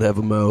does not have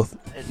a mouth.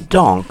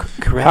 Donk,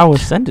 correct? How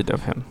ascended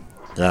of him.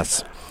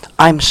 Yes.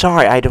 I'm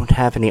sorry I don't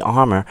have any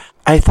armor.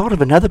 I thought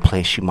of another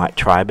place you might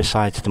try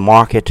besides the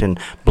market and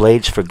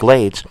Blades for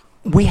Glades.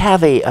 We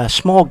have a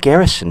small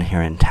garrison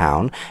here in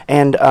town,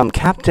 and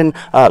Captain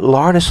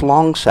Lardus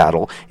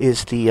Longsaddle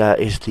is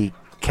the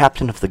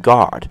captain of the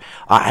guard.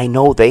 I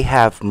know they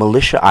have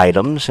militia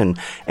items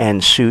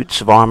and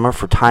suits of armor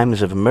for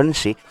times of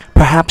emergency.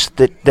 Perhaps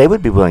that they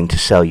would be willing to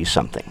sell you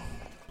something.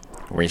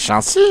 We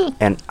shall see.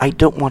 And I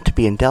don't want to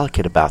be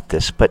indelicate about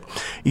this, but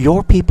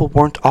your people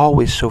weren't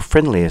always so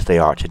friendly as they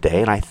are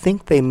today, and I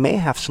think they may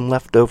have some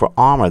leftover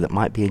armor that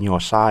might be in your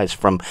size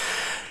from,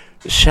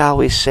 shall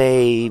we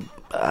say,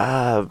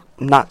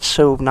 not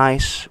so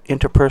nice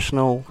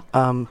interpersonal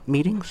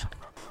meetings?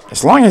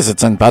 As long as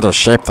it's in better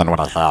shape than what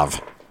I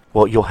have.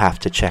 Well, you'll have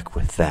to check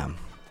with them.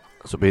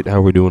 So, Pete, how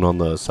are we doing on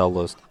the sell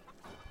list?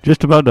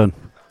 Just about done.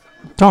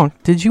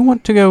 Donk, did you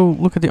want to go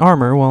look at the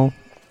armor while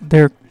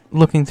they're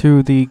looking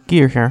through the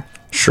gear here?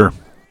 Sure.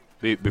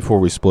 Before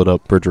we split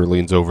up, Bridger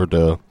leans over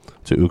to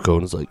Uko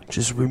and is like,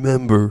 Just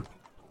remember,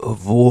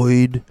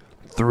 avoid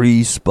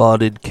 3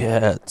 spotted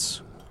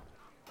cats.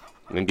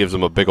 and gives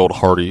him a big old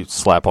hearty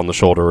slap on the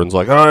shoulder and is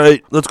like, all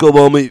right, let's go,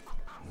 Balmy.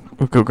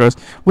 Uko goes,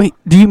 wait,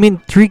 do you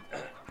mean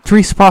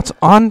three spots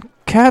on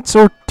cats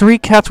or 3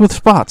 cats with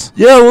spots?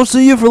 Yeah, we'll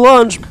see you for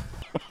lunch.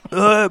 All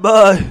right,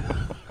 bye.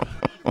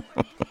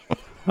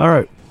 All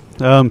right.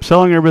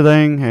 Selling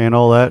everything and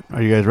all that.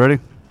 Are you guys ready?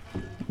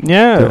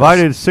 Yeah.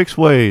 Divided 6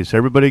 ways.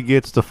 Everybody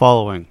gets the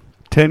following: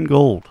 10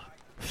 gold,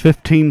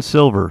 15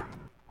 silver,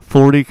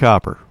 40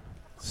 copper.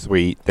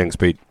 Sweet. Thanks,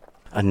 Pete.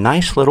 A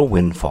nice little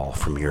windfall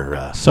from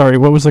your... Sorry,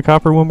 what was the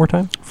copper one more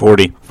time?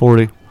 40.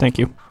 40. Thank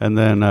you. And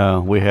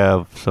then we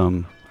have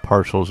some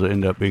partials that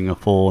end up being a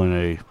full and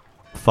a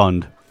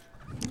fund.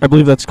 I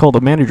believe that's called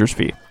a manager's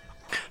fee.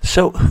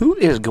 So, who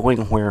is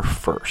going where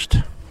first?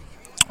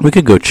 We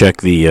could go check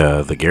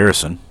the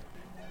garrison.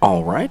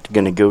 All right,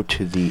 going to go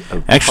to the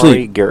Otari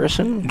Actually,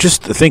 garrison.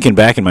 Just thinking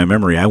back in my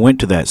memory, I went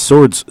to that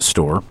swords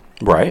store.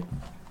 Right.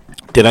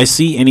 Did I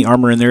see any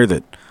armor in there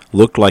that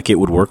looked like it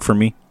would work for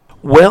me?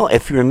 Well,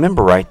 if you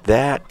remember right,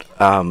 that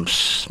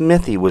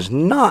smithy was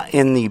not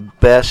in the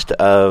best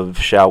of,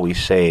 shall we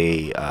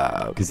say...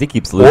 Because he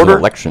keeps losing order.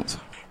 elections.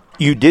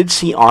 You did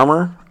see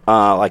armor,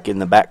 like in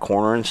the back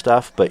corner and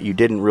stuff, but you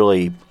didn't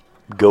really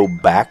go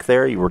back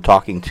there. You were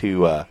talking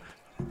to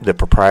the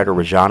proprietor,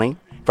 Rajani.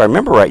 If I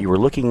remember right, you were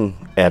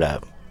looking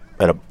at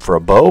for a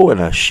bow and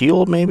a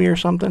shield, maybe, or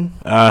something.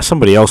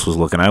 Somebody else was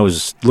looking. I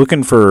was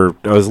looking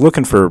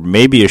for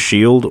maybe a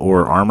shield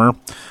or armor.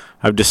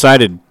 I've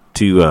decided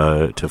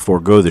to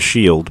forego the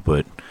shield,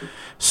 but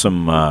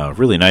some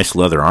really nice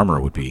leather armor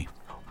would be.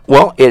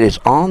 Well, it is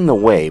on the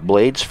way.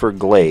 Blades for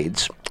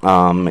Glades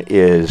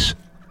is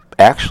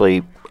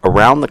actually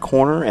around the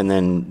corner and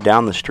then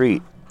down the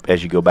street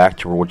as you go back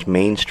towards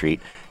Main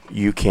Street.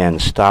 You can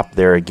stop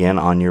there again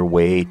on your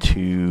way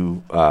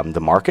to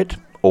the market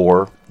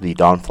or the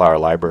Dawnflower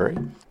Library.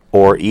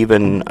 or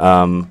even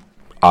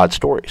odd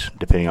stories,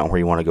 depending on where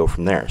you want to go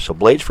from there. So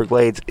Blades for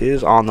Glades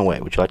is on the way.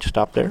 Would you like to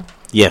stop there?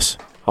 Yes.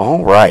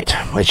 All right.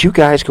 As you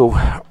guys go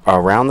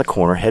around the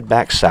corner, head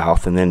back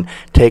south, and then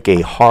take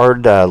a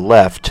hard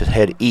left to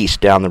head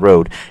east down the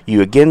road,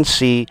 you again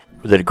see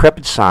the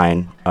decrepit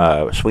sign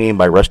swinging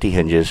by rusty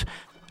hinges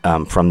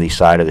from the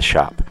side of the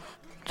shop.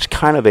 It's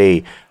kind of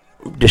a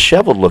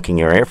disheveled-looking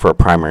area for a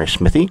primary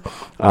smithy,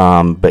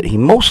 but he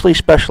mostly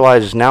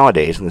specializes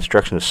nowadays in the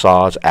construction of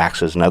saws,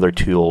 axes, and other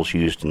tools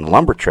used in the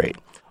lumber trade.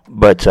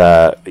 But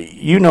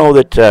you know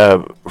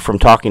that from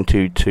talking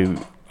to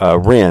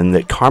Rin,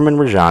 that Carmen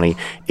Rajani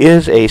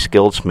is a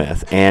skilled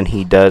smith, and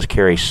he does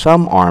carry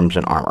some arms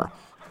and armor.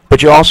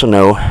 But you also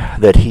know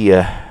that he,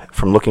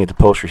 from looking at the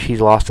posters,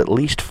 he's lost at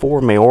least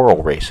 4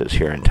 mayoral races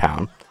here in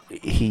town.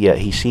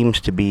 He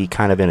seems to be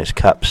kind of in his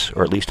cups,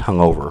 or at least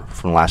hungover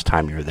from the last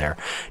time you were there.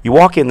 You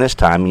walk in this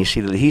time, and you see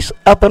that he's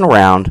up and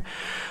around,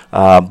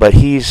 but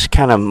he's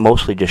kind of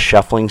mostly just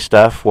shuffling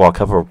stuff while a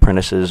couple of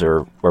apprentices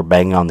are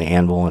banging on the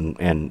anvil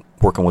and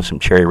working with some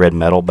cherry red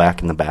metal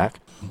back in the back.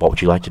 What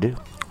would you like to do?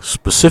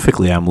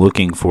 Specifically, I'm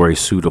looking for a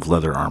suit of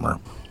leather armor.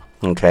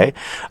 Okay.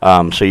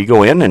 So you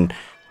go in, and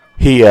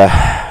he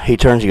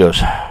turns, he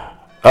goes,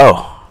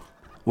 "Oh,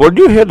 were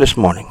you here this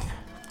morning?"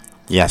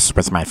 Yes,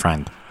 with my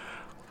friend.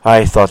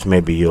 I thought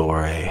maybe you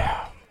were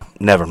a...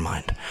 Never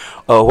mind.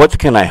 What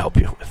can I help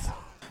you with?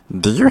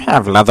 Do you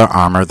have leather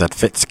armor that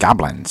fits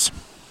goblins?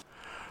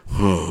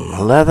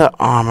 Leather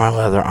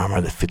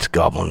armor that fits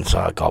goblins.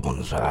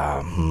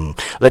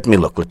 Let me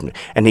look.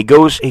 And he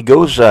goes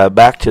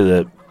back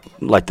to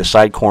the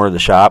side corner of the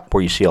shop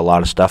where you see a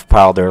lot of stuff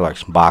piled there, like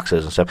some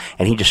boxes and stuff.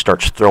 And he just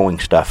starts throwing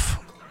stuff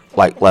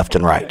like left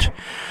and right.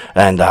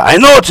 And I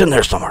know it's in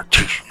there somewhere.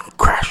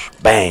 Crash,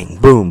 bang,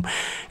 boom.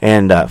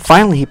 And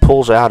finally he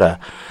pulls out a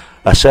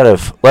set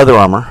of leather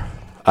armor.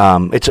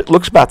 It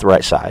looks about the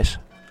right size.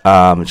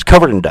 It's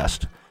covered in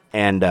dust.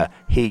 And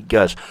he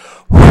goes,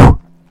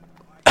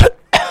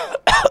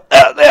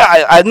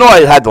 I know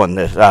I had one.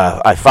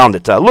 I found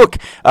it. Look,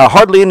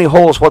 hardly any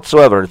holes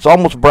whatsoever. It's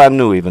almost brand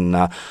new even.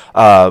 Here,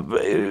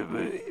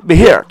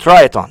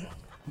 try it on.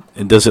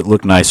 And does it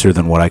look nicer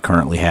than what I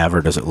currently have,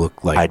 or does it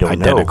look like I don't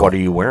identical? know. What are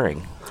you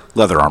wearing?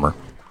 Leather armor.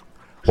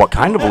 What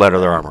kind of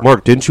leather armor?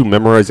 Mark, didn't you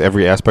memorize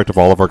every aspect of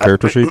all of our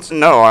character sheets?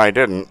 No, I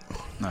didn't.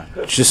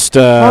 Just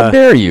How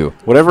dare you?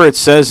 whatever it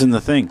says in the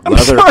thing.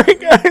 Leather. Sorry,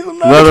 guys. I'm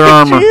not Leather a good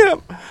armor.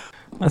 GM.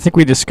 I think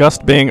we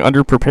discussed being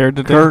underprepared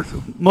today. Kurt,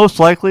 most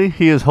likely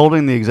he is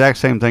holding the exact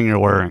same thing you're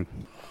wearing.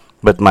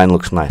 But mine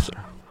looks nicer.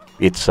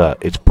 It's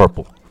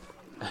purple.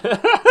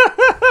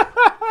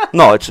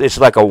 No, it's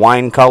like a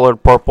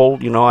wine-colored purple.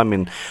 You know, I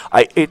mean,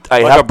 I Like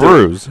have a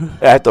bruise.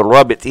 I have to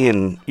rub it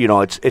in. You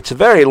know, it's a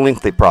very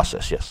lengthy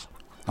process. Yes.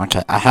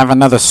 Okay, I have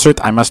another suit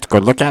I must go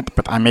look at,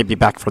 but I may be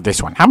back for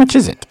this one. How much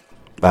is it?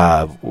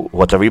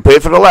 Whatever you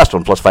paid for the last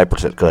one, plus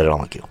 5%, because I don't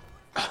like you.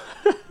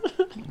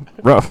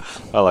 Rough.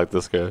 I like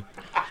this guy.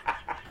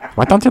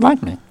 Why don't you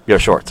like me? You're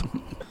short.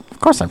 Of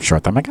course I'm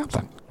short. I'm a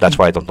goblin. That's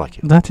why I don't like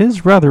you. That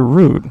is rather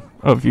rude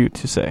of you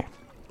to say.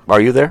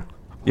 Are you there?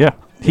 Yeah.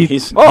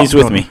 He's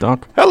with me.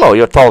 Donk. Hello,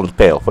 you're tall and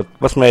pale.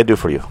 What may I do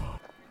for you?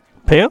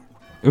 Pale?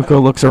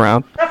 Uko looks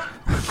around.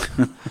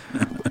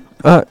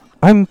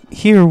 I'm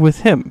here with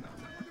him.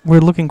 We're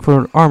looking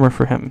for armor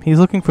for him. He's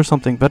looking for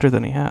something better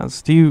than he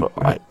has. Do you...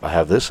 I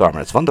have this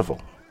armor. It's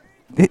wonderful.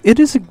 It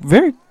is a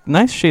very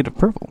nice shade of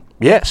purple.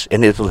 Yes,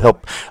 and it will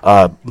help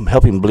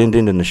him blend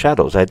in the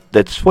shadows.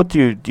 That's what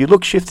you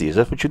look shifty. Is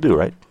that what you do,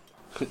 right?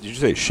 Did you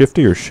say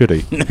shifty or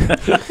shitty?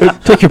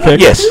 Take your pick.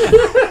 Yes.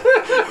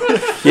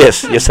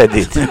 yes, I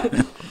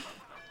did.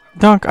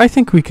 Donk, I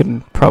think we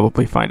can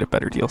probably find a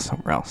better deal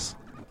somewhere else.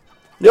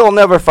 You'll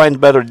never find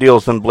better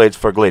deals than Blades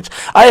for Glades.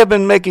 I have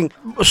been making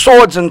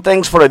swords and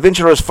things for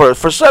adventurers for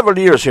several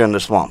years here in the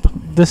swamp.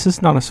 This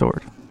is not a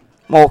sword.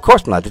 Well, of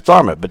course not. It's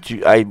armor. But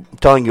I'm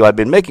telling you, I've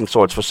been making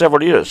swords for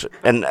several years.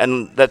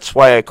 And that's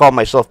why I call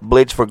myself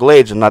Blades for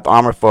Glades and not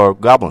armor for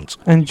goblins.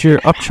 And you're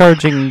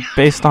upcharging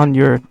based on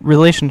your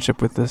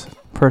relationship with this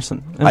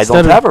person. I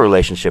don't have a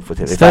relationship with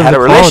him. If instead I of had a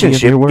the quality of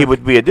relationship, your work. it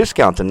would be a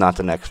discount and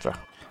not an extra.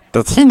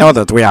 Does he know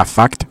that we are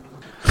fucked?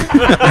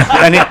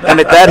 and at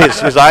that,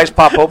 his eyes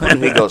pop open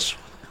and he goes...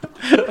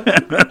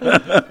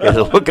 There's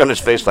a look on his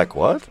face like,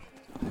 what?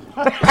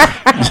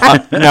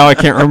 Now I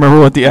can't remember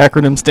what the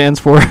acronym stands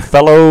for.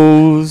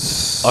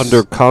 Fellows.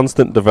 Under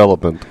constant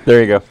development.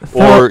 There you go.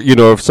 Or,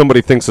 if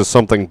somebody thinks of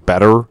something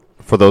better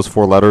for those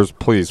 4 letters,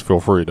 please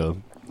feel free to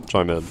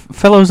chime in.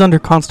 Fellows under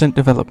constant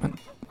development.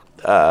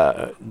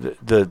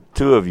 The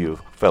two of you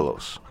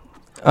fellows.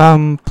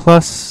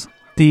 Plus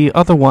the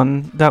other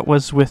one that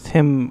was with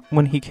him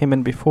when he came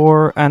in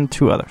before, and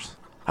 2 others.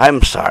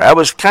 I'm sorry. I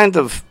was kind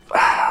of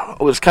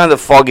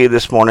foggy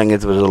this morning.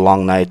 It was a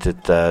long night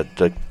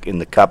in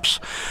the cups.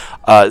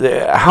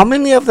 How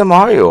many of them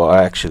are you,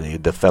 actually,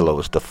 the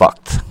fellows, the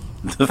fucked?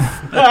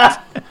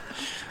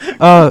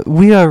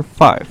 We are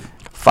 5.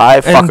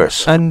 5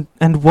 fuckers.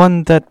 And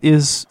one that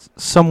is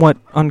somewhat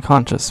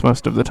unconscious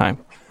most of the time.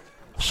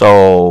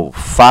 So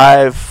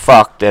 5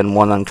 fucked and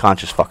 1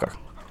 unconscious fucker.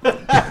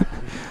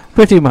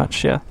 Pretty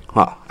much, yeah.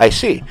 Huh, I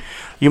see.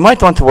 You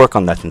might want to work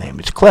on that name.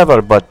 It's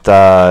clever, but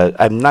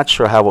I'm not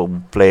sure how it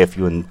will play if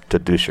you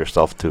introduce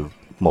yourself to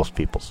most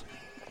people's.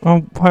 Oh,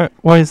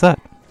 why is that?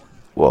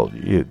 Well,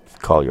 you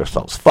call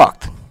yourselves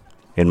fucked.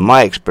 In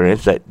my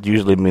experience, that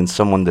usually means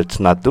someone that's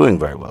not doing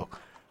very well.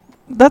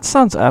 That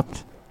sounds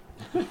apt.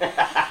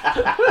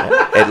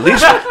 At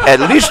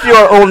least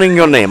you're owning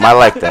your name. I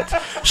like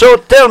that. So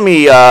tell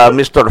me,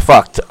 Mr.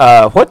 Fucked,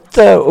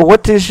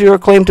 what is your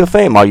claim to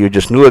fame? Are you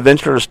just new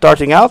adventurers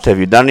starting out? Have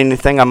you done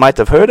anything I might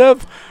have heard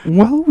of?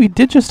 Well, we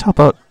did just help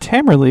out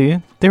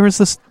Tamerley. There was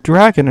this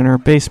dragon in her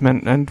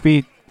basement, and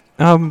we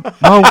had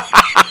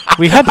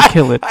to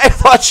kill it. I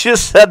thought you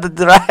said the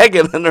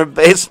dragon in her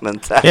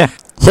basement. Yeah,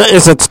 here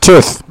is its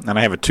tooth. And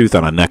I have a tooth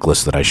on a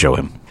necklace that I show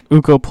him.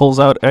 Uko pulls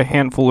out a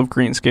handful of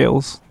green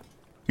scales.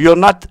 You're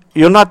not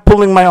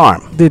pulling my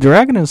arm. The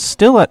dragon is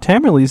still at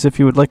Tamerley's if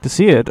you would like to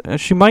see it.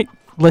 She might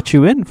let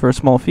you in for a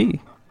small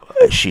fee.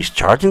 She's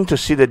charging to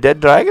see the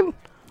dead dragon?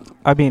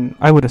 I mean,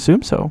 I would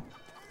assume so.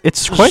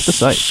 It's quite the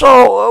sight.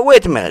 So,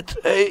 wait a minute.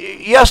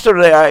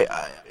 Yesterday,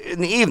 in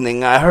the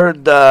evening, I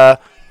heard that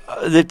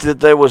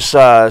there was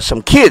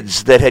some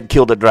kids that had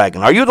killed a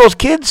dragon. Are you those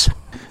kids?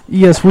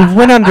 Yes, we've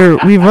went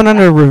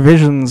under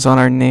revisions on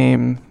our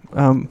name.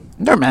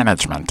 No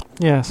management.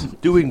 Yes.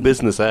 Doing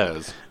business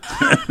as.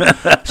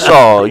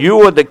 So, you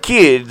were the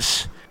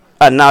kids,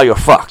 and now you're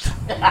fucked.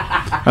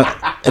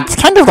 It's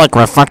kind of like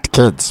we're fucked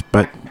kids,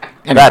 but...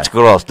 Anyway. That's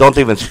gross. Don't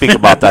even speak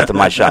about that in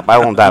my shop. I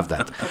won't have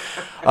that.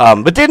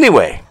 But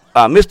anyway,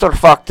 Mr.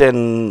 Fucked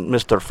and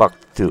Mr.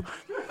 Fucked too.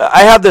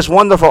 I have this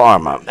wonderful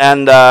armor,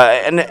 and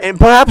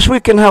perhaps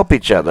we can help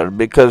each other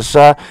because,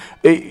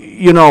 if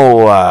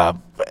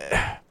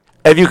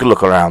you can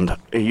look around,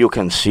 you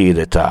can see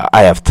that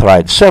I have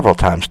tried several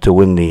times to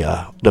win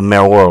the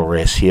mayoral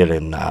race here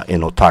in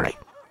Otari.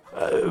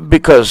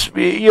 Because,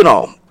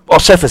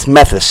 Osephus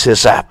Methus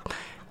is,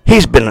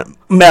 he's been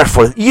mayor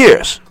for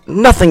years.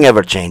 Nothing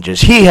ever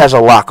changes. He has a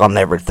lock on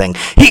everything.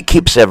 He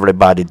keeps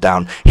everybody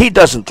down. He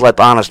doesn't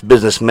let honest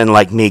businessmen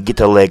like me get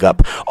a leg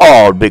up.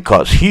 All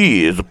because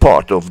he is a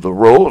part of the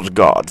Rose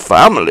God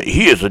family.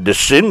 He is a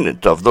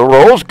descendant of the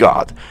Rose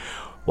God.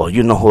 Well,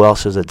 you know who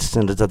else is a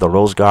descendant of the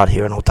Rose God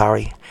here in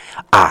Otari?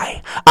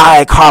 I,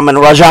 Carmen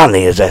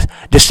Rajani, is a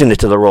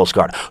descendant of the Rose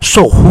God.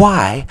 So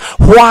why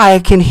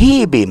can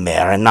he be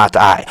mayor and not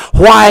I?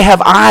 Why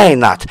have I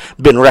not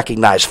been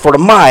recognized for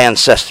my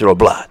ancestral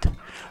blood?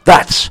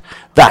 That's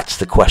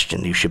the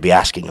question you should be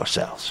asking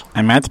yourselves.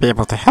 I might be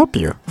able to help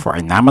you for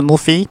a nominal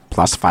fee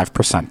plus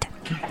 5%.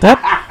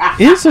 That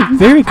is a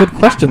very good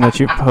question that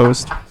you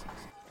posed.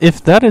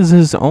 If that is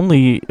his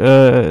only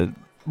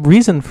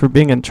reason for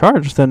being in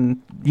charge,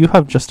 then you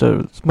have just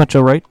as much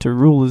a right to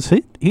rule as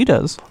he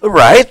does.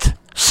 Right?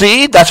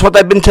 See, that's what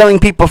I've been telling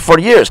people for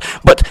years.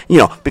 But,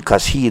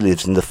 because he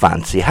lives in the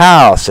fancy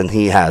house, and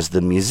he has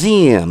the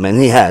museum,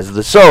 and he has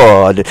the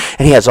sword,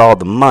 and he has all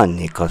the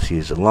money because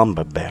he's a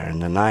lumber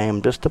baron, and I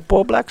am just a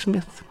poor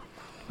blacksmith.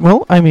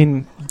 Well, I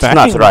mean... It's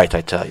not right,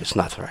 I tell you. It's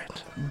not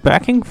right.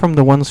 Backing from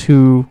the ones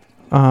who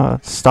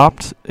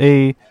stopped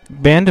a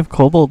band of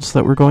kobolds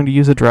that were going to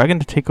use a dragon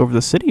to take over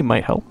the city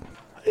might help.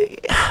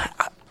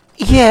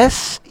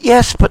 Yes,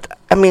 but,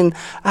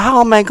 how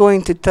am I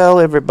going to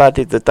tell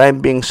everybody that I'm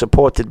being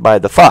supported by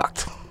the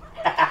fucked?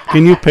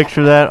 Can you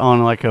picture that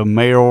on like a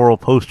mayoral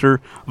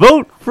poster?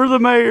 Vote for the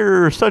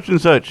mayor, such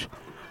and such.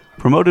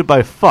 Promoted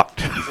by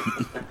fucked.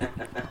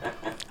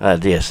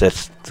 Yes,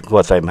 that's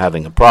what I'm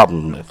having a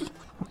problem with.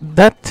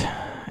 That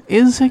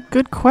is a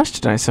good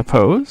question, I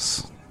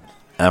suppose.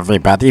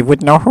 Everybody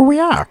would know who we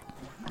are.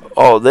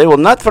 Oh, they will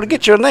not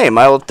forget your name.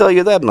 I will tell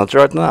you that much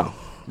right now.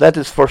 That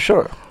is for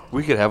sure.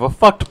 We could have a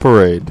fucked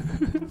parade.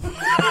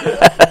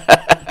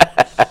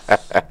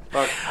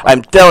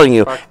 I'm telling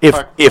you,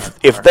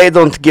 if they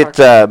don't get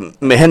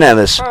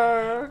Mehemes,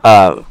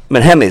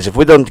 if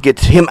we don't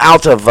get him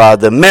out of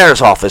the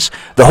mayor's office,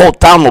 the whole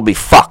town will be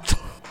fucked.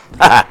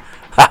 That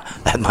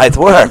might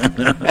work.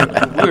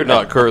 We're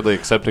not currently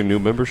accepting new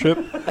membership.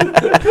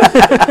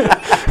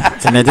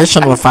 It's an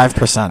additional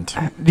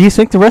 5%. Do you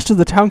think the rest of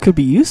the town could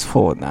be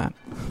useful in that?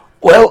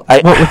 Well,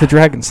 what with the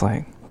dragon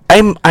slaying?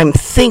 I'm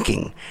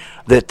thinking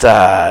that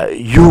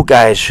you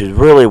guys should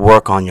really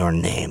work on your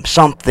name.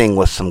 Something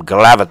with some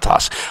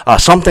gravitas.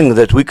 Something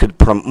that we could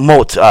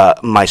promote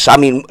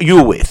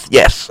you with.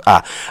 Yes.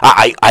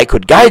 I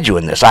could guide you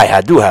in this.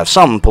 I do have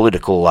some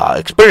political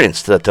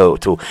experience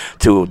to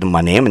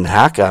my name and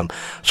hack.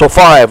 So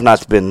far I have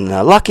not been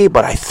lucky,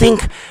 but I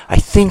think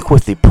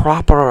with the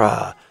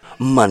proper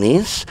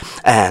monies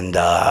and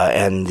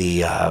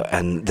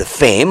the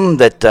fame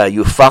that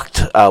you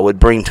fucked would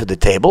bring to the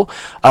table,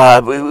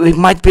 we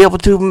might be able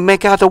to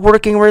make out a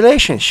working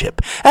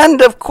relationship.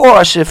 And of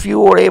course, if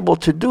you were able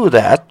to do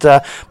that,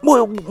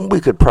 we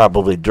could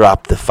probably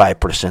drop the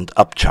 5%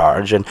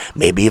 upcharge and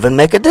maybe even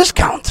make a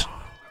discount.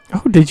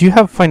 Oh, did you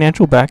have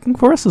financial backing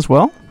for us as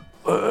well?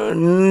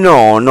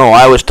 No,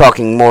 I was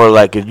talking more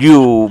like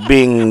you,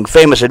 being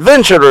famous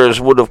adventurers,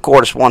 would of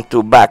course want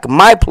to back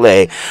my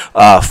play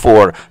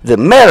for the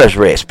mayor's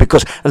race,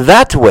 because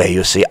that way,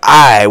 you see,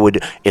 I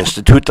would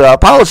institute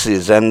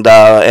policies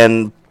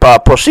and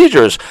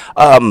procedures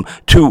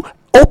to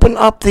open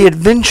up the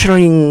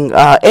adventuring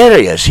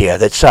areas here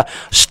that's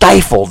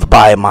stifled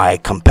by my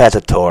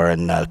competitor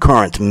and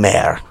current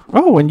mayor.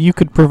 Oh, and you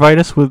could provide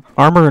us with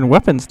armor and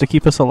weapons to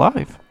keep us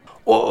alive.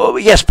 Oh,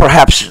 yes,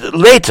 perhaps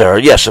later.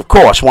 Yes, of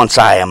course. Once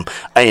I am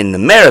in the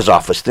mayor's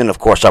office, then of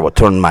course I will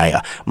turn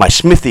my my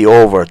smithy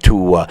over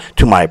to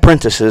my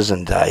apprentices,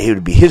 and it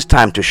would be his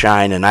time to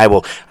shine. And I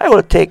will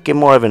take a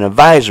more of an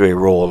advisory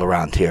role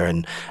around here,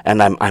 and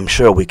I'm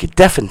sure we could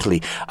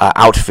definitely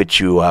outfit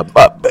you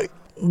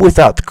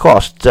without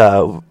cost.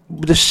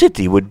 The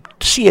city would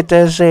see it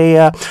as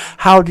a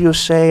how do you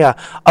say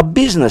a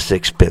business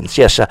expense.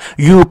 Yes,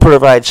 you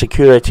provide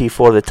security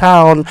for the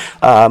town.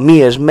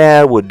 Me as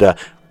mayor would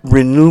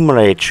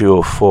remunerate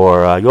you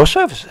for your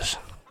services.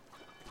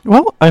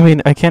 Well, I mean,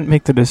 I can't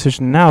make the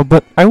decision now,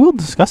 but I will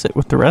discuss it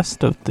with the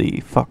rest of the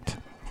fucked.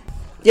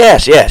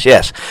 Yes.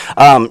 Yes,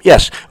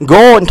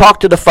 go and talk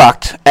to the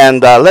fucked,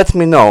 and let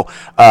me know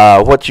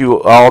what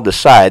you all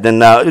decide. And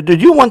did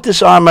you want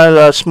this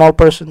armor, small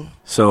person?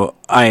 So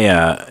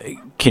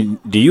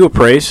do you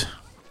appraise?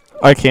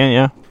 I can,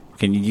 yeah.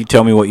 Can you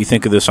tell me what you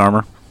think of this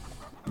armor?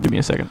 Give me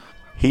a second.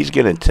 He's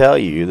going to tell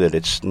you that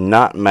it's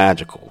not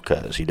magical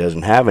because he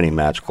doesn't have any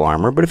magical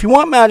armor. But if you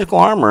want magical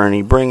armor and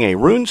you bring a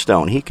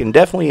runestone, he can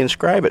definitely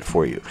inscribe it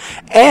for you.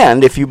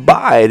 And if you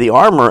buy the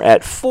armor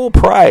at full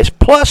price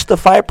plus the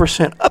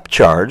 5%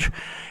 upcharge,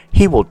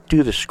 he will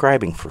do the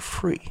scribing for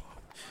free.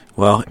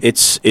 Well,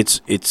 it's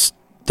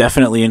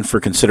definitely in for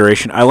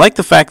consideration. I like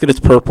the fact that it's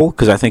purple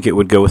because I think it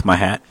would go with my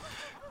hat.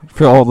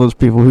 For all those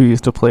people who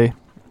used to play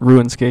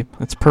RuneScape,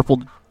 it's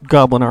purple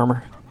goblin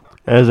armor.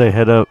 As a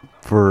head up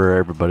for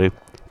everybody,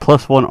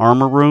 +1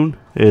 armor rune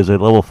is a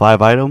level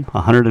 5 item,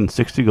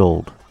 160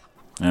 gold.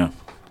 Yeah.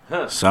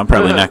 So I'm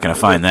probably not going to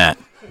find that.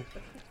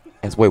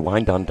 As we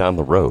wind on down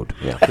the road.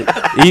 Yeah.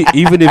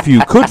 Even if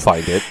you could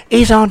find it,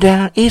 Ease on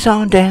down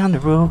the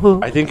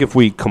road. I think if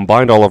we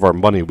combined all of our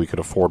money, we could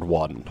afford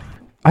one.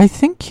 I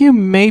think you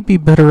may be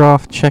better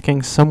off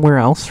checking somewhere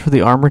else for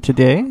the armor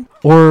today,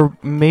 or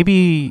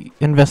maybe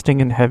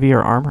investing in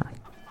heavier armor.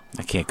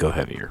 I can't go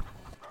heavier.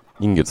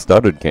 You can get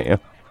started, can't you?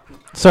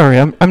 Sorry,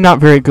 I'm not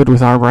very good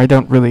with armor. I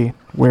don't really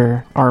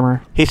wear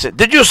armor. He said,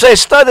 "Did you say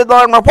studded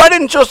armor? Why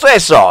didn't you say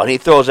so?" And he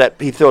throws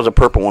a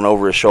purple one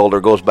over his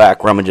shoulder, goes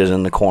back, rummages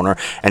in the corner,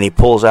 and he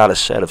pulls out a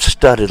set of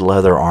studded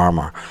leather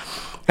armor.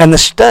 And the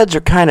studs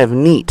are kind of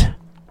neat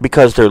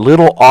because they're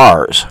little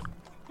R's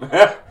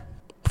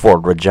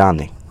for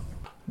Rajani.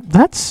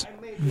 That's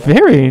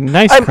very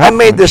nice. I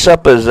made this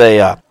up as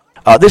a.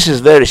 This is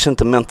very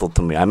sentimental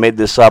to me. I made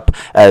this up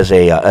as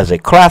a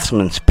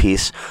craftsman's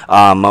piece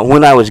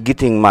when I was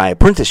getting my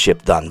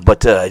apprenticeship done.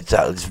 But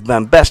it's my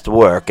best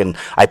work, and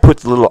I put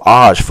the little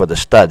R's for the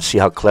studs. See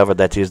how clever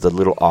that is, the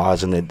little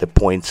R's and the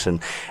points,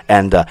 and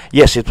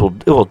yes, it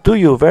will do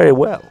you very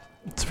well.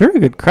 It's very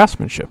good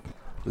craftsmanship.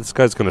 This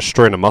guy's going to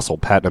strain a muscle,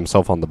 patting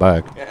himself on the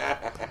back.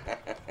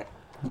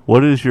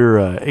 What is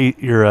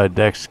your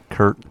dex,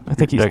 Kurt? I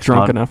think he's Dex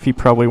drunk mod? enough. He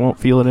probably won't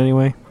feel it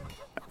anyway.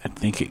 I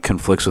think it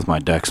conflicts with my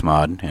dex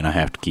mod, and I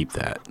have to keep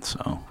that.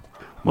 So,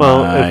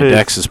 Well, my if it's-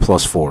 dex is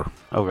 +4.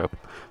 Okay.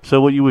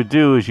 So what you would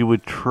do is you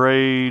would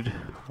trade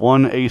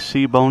 1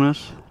 AC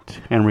bonus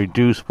and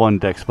reduce 1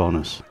 dex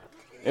bonus.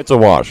 It's a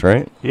wash,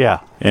 right?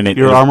 Yeah. And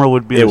your armor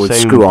would be it the would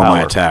same screw all power.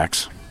 my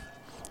attacks.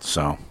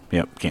 So,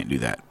 yep, can't do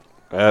that.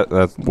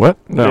 That's What?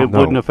 It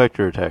wouldn't affect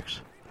your attacks.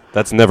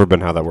 That's never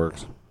been how that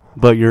works.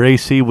 But your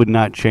AC would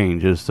not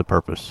change is the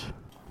purpose.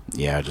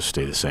 Yeah, I just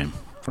stay the same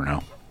for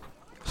now.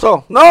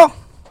 So no.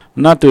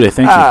 Not do they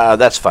thank you.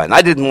 That's fine.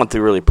 I didn't want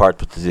to really part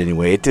with it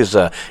anyway. It is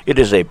a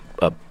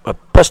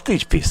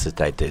prestige piece that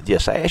I did.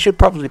 Yes, I should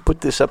probably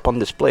put this up on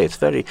display. It's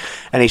very,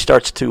 and he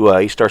starts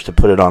to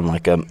put it on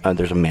like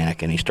there's a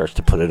mannequin. He starts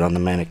to put it on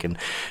the mannequin.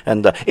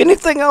 And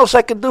anything else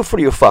I could do for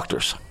you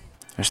fuckers?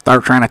 I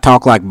start trying to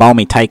talk like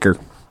Balmy Tiker.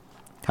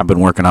 I've been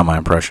working on my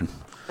impression.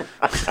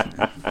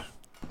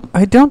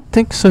 I don't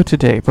think so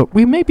today, but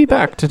we may be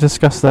back to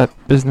discuss that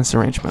business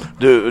arrangement.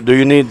 Do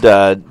you need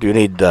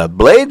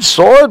blades,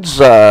 swords,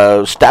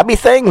 stabby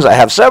things? I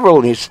have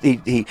several. And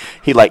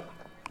he like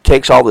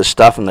takes all this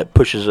stuff and that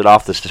pushes it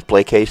off this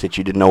display case that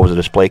you didn't know was a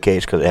display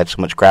case because it had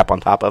so much crap on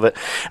top of it.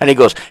 And he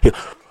goes, here,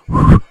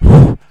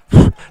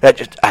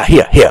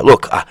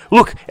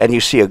 look, and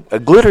you see a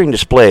glittering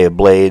display of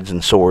blades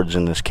and swords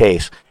in this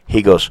case.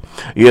 He goes,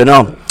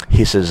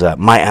 he says,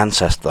 my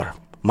ancestor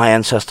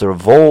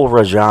Vol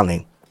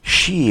Rajani.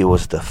 She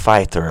was the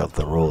fighter of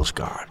the Rose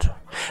Guard,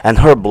 and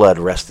her blood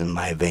rests in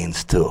my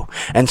veins too.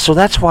 And so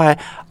that's why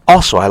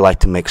also I like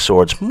to make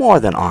swords more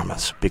than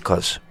armors,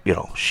 because,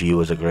 she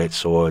was a great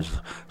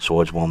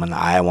swordswoman.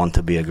 I want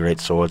to be a great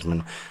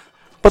swordsman.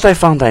 But I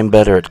found I'm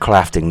better at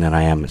crafting than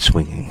I am at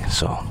swinging,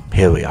 so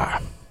here we are.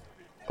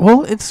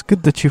 Well, it's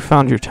good that you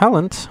found your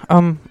talent.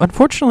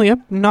 Unfortunately,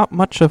 I'm not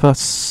much of a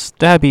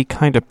stabby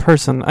kind of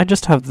person. I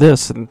just have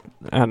this, and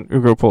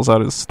Ugo pulls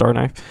out his star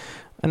knife,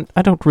 and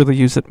I don't really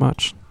use it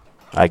much.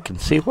 I can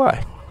see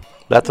why.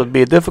 That would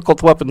be a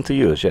difficult weapon to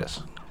use,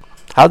 yes.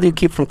 How do you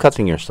keep from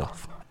cutting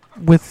yourself?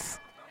 With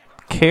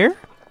care?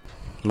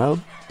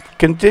 Well,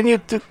 continue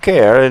to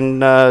care and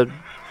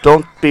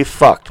don't be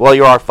fucked. Well,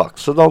 you are fucked,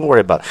 so don't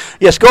worry about it.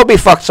 Yes, go be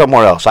fucked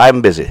somewhere else.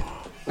 I'm busy.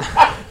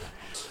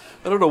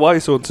 I don't know why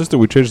he's so insistent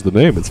we change the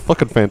name. It's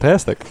fucking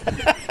fantastic.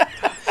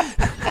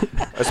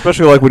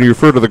 Especially like when you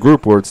refer to the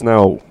group where it's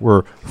now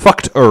we're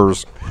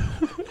fucked-ers.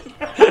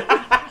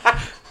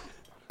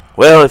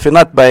 Well, if you're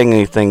not buying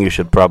anything, you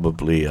should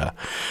probably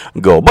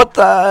go. But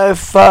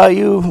if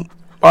you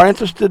are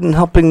interested in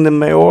helping the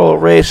mayoral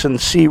race and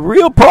see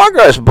real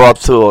progress brought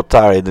to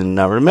Otari, then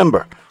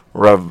remember,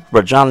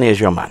 Rajani is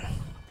your man.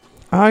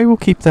 I will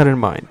keep that in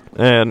mind.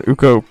 And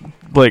Uko,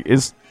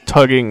 is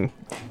tugging.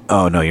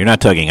 Oh, no, you're not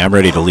tugging. I'm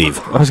ready to leave.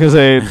 I was going to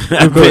say,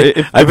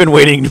 Uko, I've been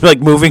waiting,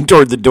 moving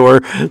toward the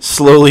door,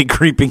 slowly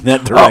creeping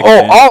that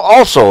direction.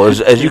 Also,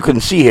 as you can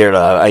see here,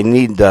 I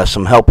need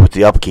some help with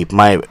the upkeep.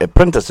 My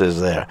apprentices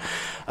there,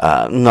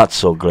 not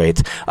so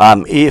great.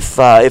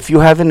 If you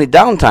have any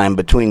downtime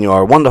between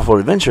your wonderful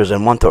adventures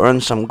and want to earn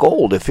some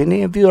gold, if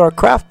any of you are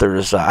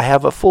crafters, I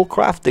have a full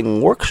crafting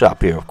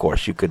workshop here, of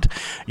course. You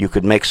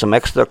could make some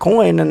extra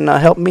coin and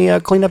help me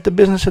clean up the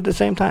business at the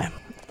same time.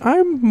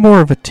 I'm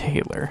more of a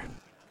tailor.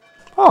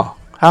 Oh,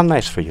 how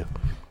nice for you.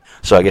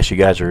 So I guess you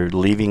guys are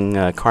leaving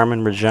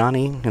Carmen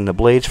Rajani and the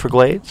Blades for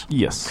Glades?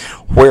 Yes.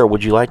 Where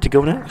would you like to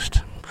go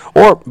next?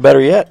 Or, better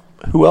yet,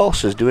 who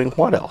else is doing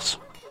what else?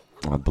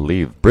 I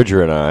believe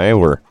Bridger and I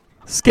were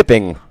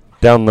skipping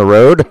down the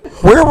road.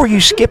 Where were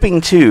you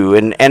skipping to?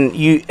 And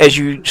you, as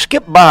you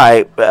skip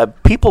by,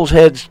 people's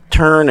heads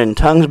turn and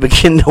tongues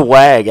begin to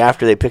wag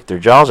after they pick their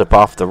jaws up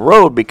off the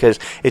road, because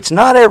it's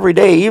not every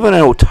day, even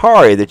in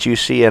Otari, that you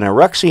see an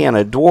Eruxi and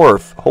a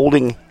dwarf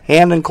holding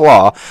hand and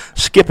claw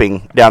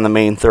skipping down the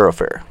main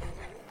thoroughfare.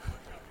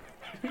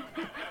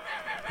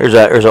 There's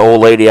an old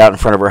lady out in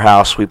front of her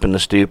house sweeping the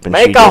stoop, and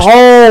Make a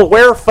hole.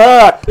 We're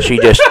fucked. She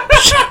hears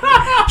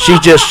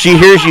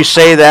you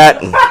say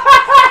that, and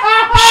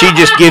she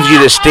just gives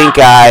you the stink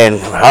eye, and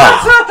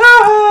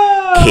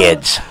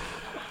kids.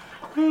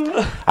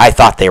 I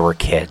thought they were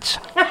kids.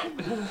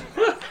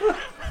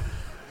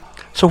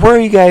 So where are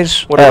you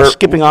guys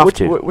skipping off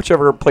to?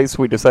 Whichever place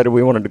we decided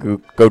we wanted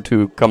to go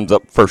to comes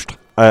up first.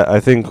 I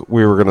think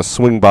we were going to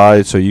swing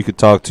by so you could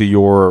talk to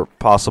your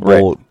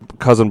possible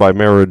cousin by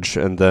marriage,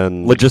 and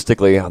then...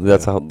 Logistically,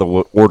 that's how the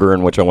order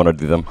in which I want to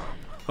do them.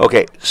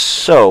 Okay,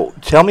 so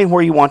tell me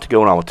where you want to go,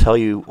 and I will tell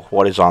you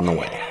what is on the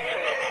way.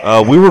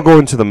 We were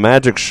going to the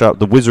magic shop,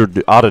 the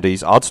Wizard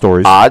Oddities, Odd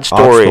Stories. Odd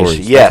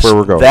Stories, yes. That's where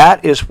we're going.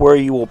 That is where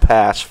you will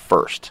pass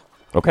first.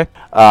 Okay.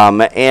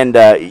 And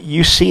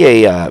you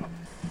see a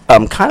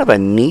kind of a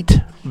neat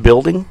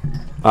building.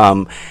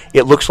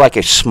 It looks like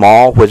a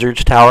small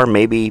wizard's tower,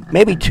 maybe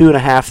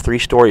 2.5, 3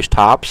 stories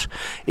tops,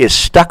 is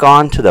stuck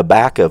onto the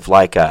back of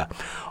like a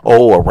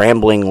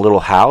rambling little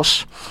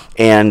house,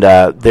 and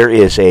there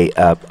is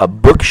a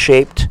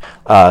book-shaped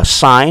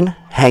sign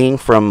hanging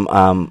from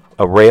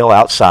a rail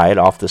outside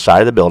off the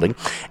side of the building,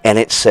 and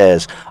it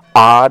says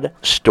Odd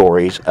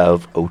Stories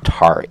of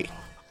Otari.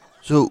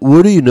 So,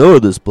 what do you know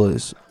of this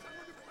place?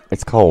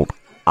 It's called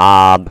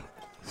Odd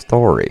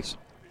Stories.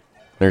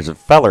 There's a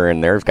feller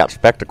in there who's got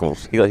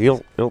spectacles.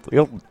 He'll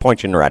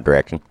point you in the right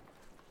direction.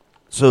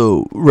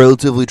 So,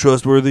 relatively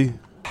trustworthy?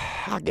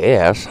 I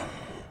guess.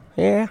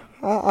 Yeah,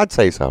 I'd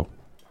say so.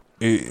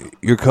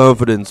 Your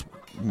confidence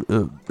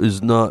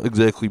is not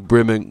exactly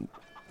brimming.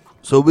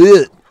 So be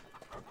it.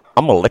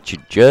 I'm going to let you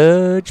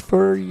judge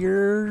for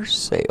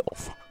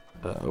yourself.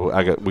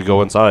 We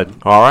go inside.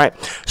 All right.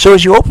 So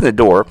as you open the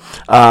door,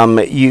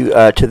 you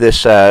to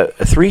this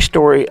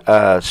 3-story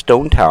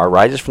stone tower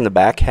rises from the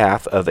back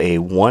half of a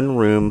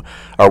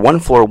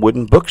one-floor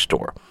wooden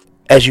bookstore.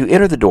 As you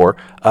enter the door,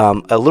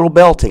 a little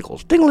bell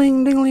tinkles.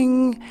 Ding-ling,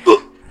 ding-ling.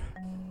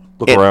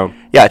 Look around.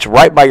 Yeah, it's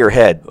right by your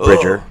head,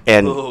 Bridger,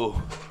 and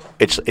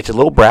it's a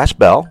little brass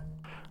bell,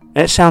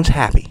 and it sounds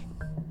happy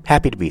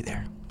to be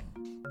there.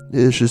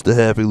 It's just a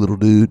happy little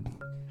dude.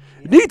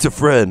 Needs a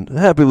friend, a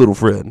happy little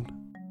friend.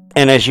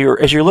 And as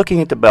you're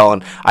looking at the bell,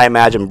 and I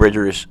imagine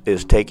Bridger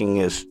is taking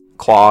his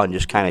claw and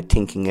just kind of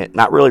tinking it,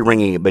 not really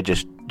ringing it, but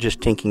just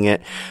tinking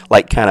it,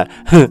 like kind of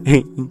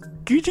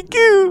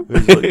hello.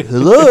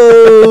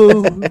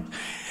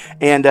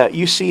 And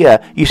you see a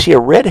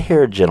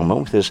red-haired gentleman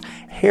with his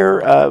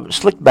hair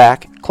slicked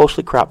back,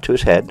 closely cropped to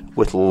his head,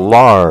 with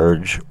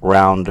large,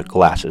 round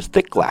glasses,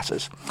 thick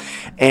glasses,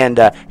 and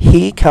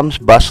he comes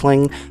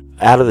bustling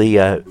out of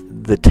the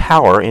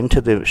tower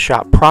into the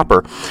shop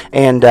proper,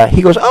 and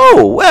he goes,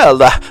 "Oh, well,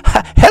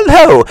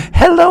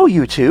 hello,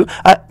 you two.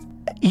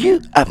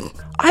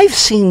 I've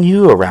seen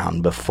you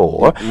around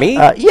before." Me?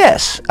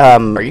 Yes.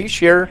 Are you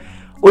sure?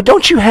 Well,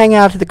 don't you hang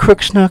out at the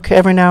Crook's Nook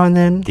every now and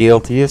then?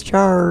 Guilty as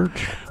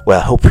charged. Well,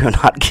 I hope you're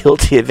not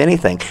guilty of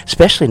anything,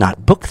 especially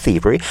not book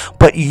thievery.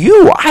 But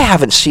I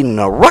haven't seen an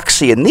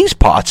Uruxy in these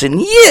parts in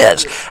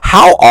years.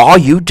 How are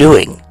you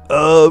doing?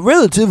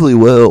 Relatively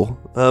well.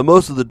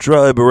 Most of the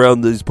tribe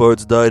around these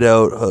parts died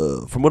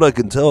out, from what I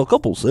can tell, a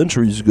couple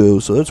centuries ago,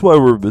 so that's why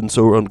we've been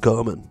so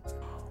uncommon.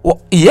 Well,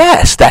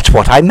 yes, that's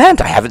what I meant.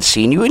 I haven't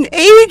seen you in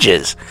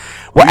ages.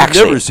 Well, You've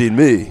actually, never seen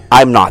me.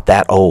 I'm not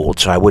that old,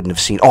 so I wouldn't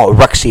have seen... Oh,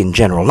 Uruxy in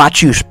general, not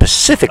you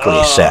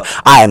specifically, sir.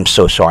 I am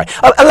so sorry.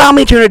 Allow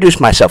me to introduce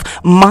myself.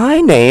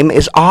 My name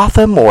is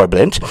Arthur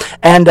Morblint,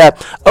 and,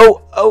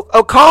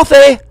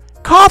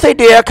 Carthy,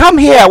 dear, come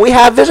here. We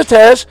have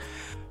visitors.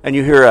 And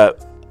you hear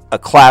a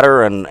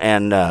clatter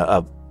and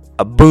a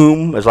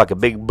boom as like a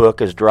big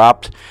book is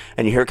dropped,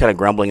 and you hear kind of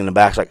grumbling in the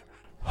back. It's like...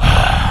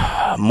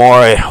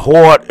 Maury,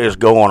 what is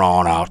going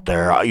on out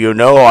there? You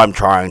know I'm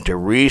trying to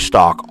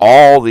restock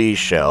all these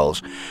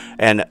shelves.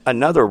 And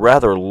another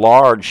rather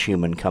large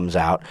human comes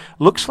out.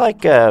 Looks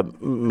like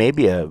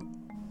maybe a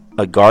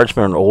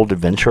guardsman, an old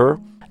adventurer.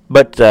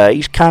 But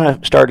he's kind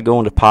of started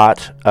going to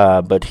pot.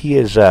 But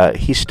he's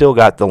still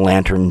got the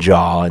lantern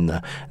jaw and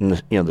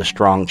the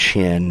strong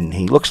chin.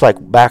 He looks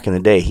like back in the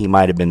day he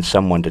might have been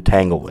someone to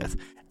tangle with.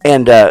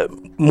 And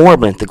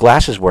Morblint, the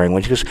glasses wearing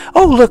one, she goes,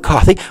 "Oh, look,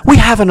 Carthy, we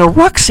have an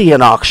Uruxy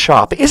in our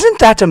shop. Isn't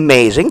that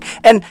amazing?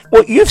 And,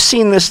 well, you've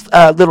seen this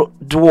little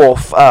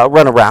dwarf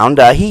run around.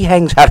 He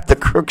hangs out at the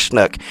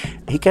Crooksnook."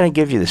 He kind of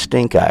gives you the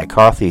stink eye.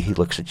 Carthy, he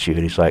looks at you,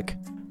 and he's like,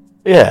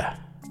 "Yeah,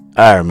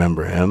 I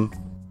remember him."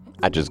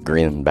 I just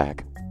grinned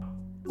back.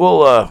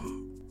 "Well,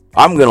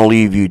 I'm going to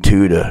leave you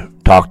two to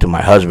talk to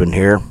my husband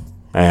here,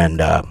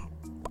 and I'm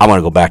going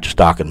to go back to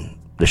stocking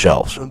the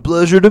shelves." A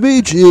pleasure to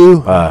meet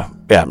you.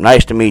 Yeah,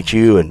 nice to meet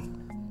you, and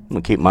I'm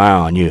going to keep my eye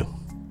on you.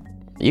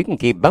 You can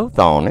keep both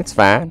on. It's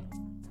fine.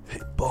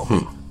 Hey,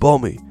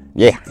 Balmy.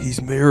 Yeah.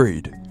 He's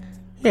married.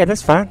 Yeah,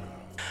 that's fine.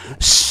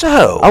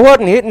 So... I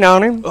wasn't hitting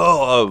on him.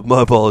 Oh,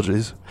 my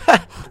apologies.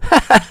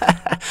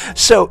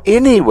 So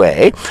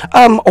anyway,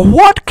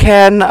 what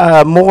can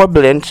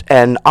Morblint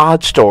and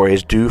Odd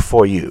Stories do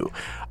for you?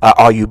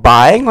 Are you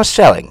buying or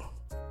selling?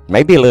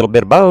 Maybe a little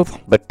bit of both,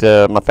 but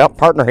my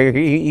partner here,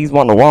 he's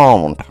wanting a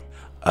wand.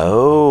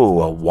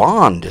 Oh, a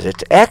wand, is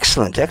it?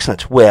 Excellent,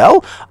 excellent.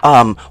 Well,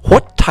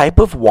 what type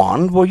of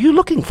wand were you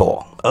looking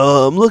for?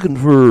 I'm looking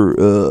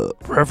for,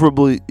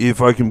 preferably,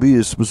 if I can be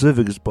as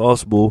specific as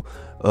possible,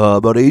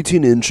 about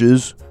 18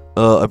 inches.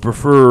 I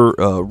prefer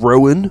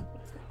Rowan,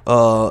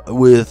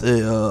 with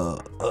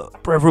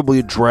preferably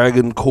a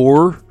dragon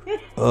core,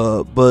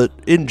 but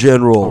in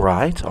general... All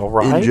right.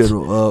 In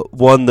general,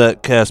 one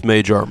that casts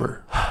mage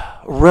armor.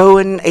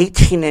 Rowan,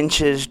 18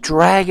 inches,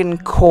 dragon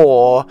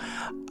core...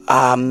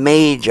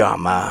 mage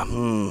armor.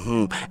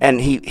 And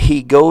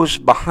he goes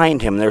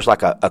behind him. There's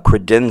like a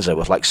credenza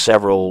with like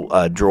several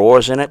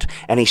drawers in it,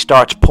 and he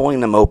starts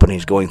pulling them open.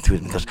 He's going through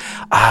them. He goes,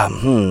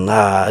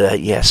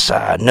 yes,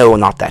 no,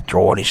 not that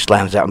drawer. And he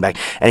slams that one back,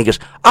 and he goes,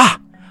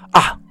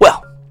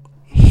 well,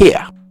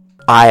 here.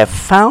 I have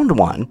found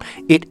one.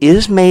 It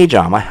is mage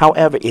armor.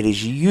 However, it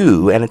is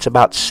you, and it's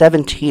about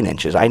 17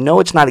 inches. I know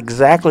it's not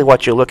exactly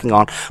what you're looking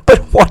on, but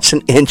what's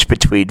an inch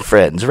between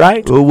friends,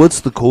 right? Well, what's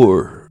the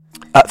core?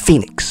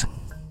 Phoenix.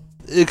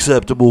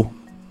 Acceptable.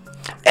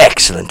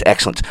 Excellent,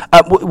 excellent.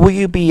 Will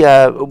you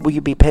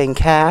be paying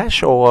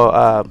cash or?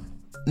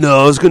 No,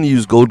 I was going to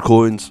use gold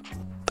coins.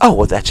 Oh,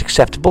 well, that's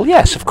acceptable.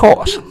 Yes, of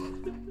course.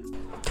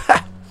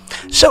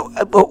 So,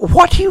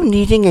 what are you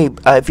needing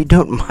if you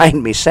don't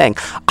mind me saying?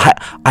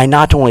 I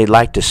not only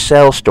like to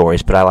sell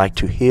stories, but I like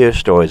to hear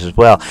stories as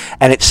well.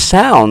 And it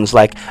sounds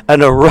like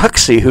an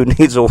Uruxy who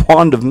needs a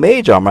wand of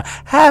mage armor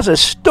has a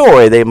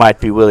story they might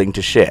be willing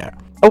to share.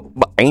 Oh,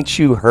 but ain't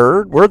you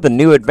heard? We're the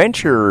new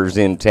adventurers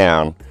in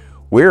town.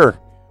 We're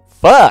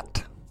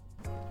fucked.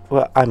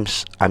 Well,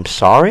 I'm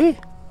sorry?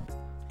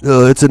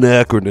 It's an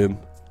acronym.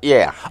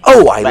 Yeah.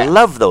 Oh, I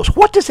love those.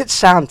 What does it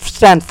stand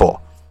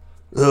for?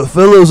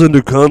 Fellows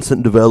under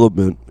constant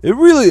development. It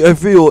really, I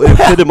feel,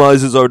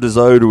 epitomizes our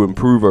desire to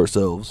improve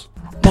ourselves.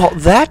 Well,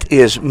 that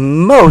is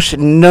most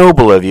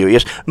noble of you.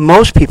 Yes,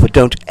 most people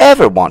don't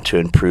ever want to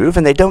improve,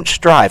 and they don't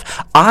strive.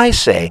 I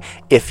say,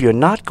 if you're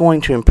not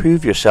going to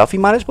improve yourself, you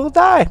might as well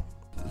die.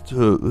 It's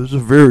a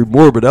very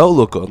morbid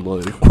outlook on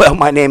life. Well,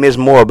 my name is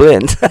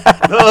Morblint.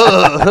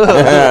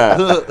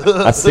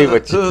 I see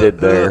what you did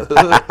there.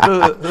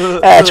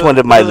 That's one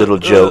of my little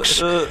jokes.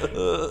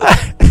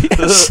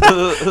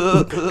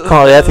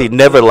 Carl Effie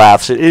never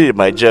laughs at any of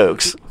my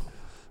jokes.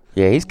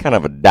 Yeah, he's kind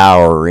of a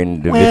dour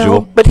individual.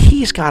 Well, but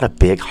he's got a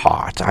big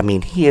heart. I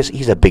mean,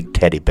 he's a big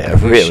teddy bear,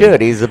 really. He should.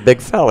 He's a big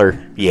feller.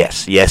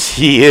 Yes,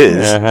 he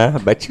is. I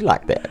bet you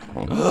like that.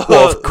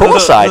 Well, of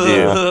course I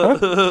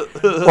do.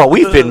 Well,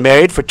 we've been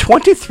married for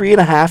 23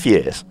 and a half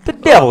years. The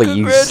devil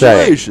you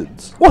say.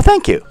 Congratulations. Well,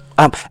 thank you.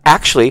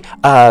 Actually,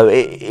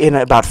 in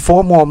about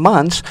 4 more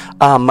months,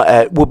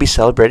 we'll be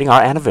celebrating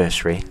our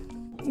anniversary.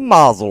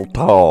 Mazel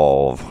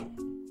tov.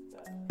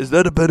 Is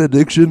that a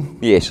benediction?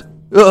 Yes.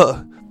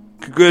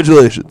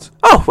 Congratulations.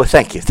 Oh, well,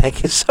 thank you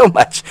so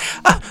much.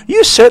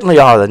 You certainly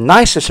are the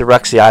nicest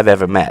Uruxy I've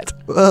ever met.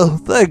 Well,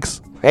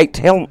 thanks. Hey,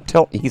 tell.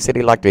 He said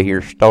he'd like to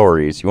hear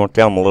stories. You want to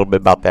tell him a little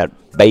bit about that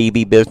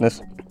baby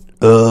business?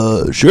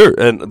 Sure.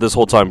 And this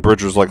whole time,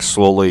 Bridger's like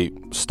slowly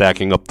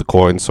stacking up the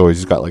coins, so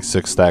he's got like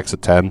 6 stacks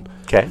of 10.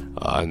 Okay.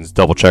 And he's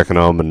double checking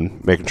them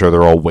and making sure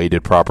they're all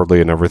weighted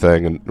properly and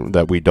everything, and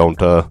that we don't.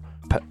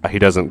 He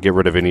doesn't get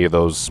rid of any of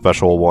those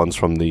special ones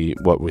from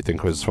what we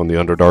think was from the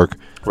Underdark.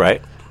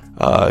 Right.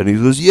 And he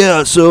goes,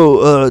 yeah,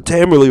 so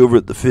Tamerley over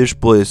at the fish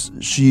place,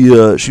 she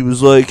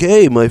was like,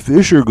 hey, my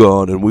fish are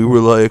gone. And we were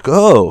like,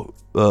 oh,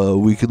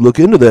 we could look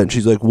into that. And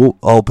she's like, well,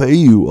 I'll pay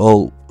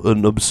you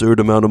an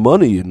absurd amount of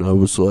money. And I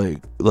was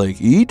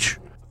like each?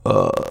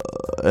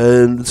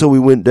 And so we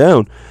went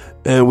down,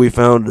 and we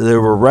found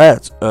there were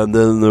rats, and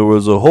then there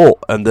was a hole,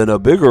 and then a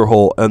bigger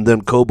hole, and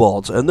then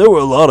kobolds. And there were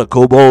a lot of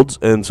kobolds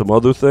and some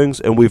other things,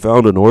 and we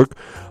found an orc.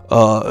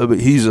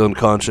 He's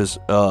unconscious.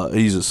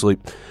 He's asleep.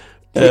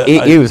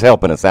 He was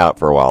helping us out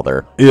for a while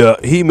there. Yeah,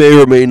 he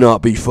may or may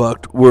not be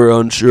fucked. We're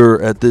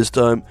unsure at this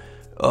time.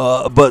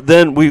 But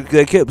then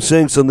they kept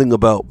saying something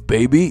about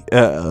baby.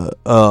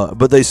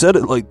 But they said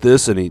it like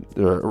this, and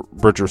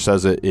Bridger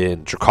says it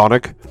in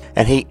Draconic.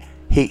 And he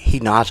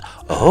nods.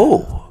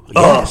 Oh,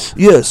 yes.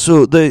 Yeah,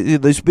 so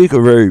they speak a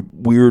very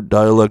weird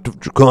dialect of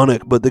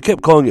Draconic, but they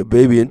kept calling it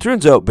baby. And it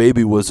turns out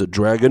baby was a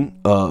dragon.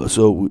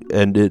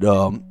 It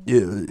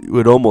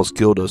almost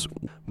killed us.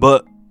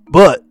 But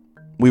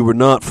we were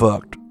not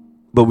fucked,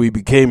 but we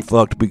became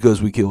fucked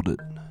because we killed it.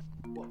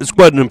 It's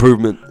quite an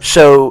improvement.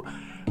 So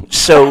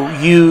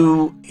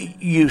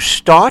you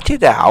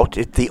started out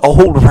at the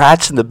old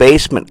rats in the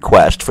basement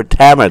quest for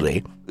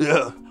Tamerley.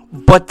 Yeah.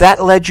 But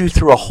that led you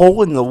through a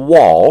hole in the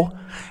wall,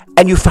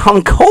 and you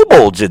found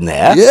kobolds in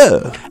there.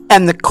 Yeah.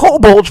 And the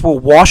kobolds were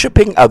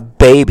worshipping a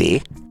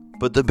baby.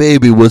 But the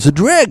baby was a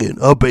dragon,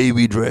 a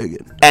baby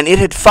dragon. And it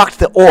had fucked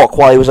the orc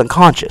while he was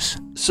unconscious.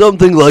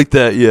 Something like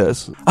that,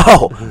 yes.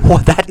 Oh, well,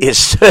 that is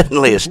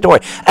certainly a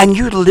story. And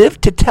you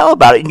lived to tell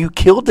about it, and you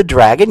killed the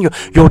dragon.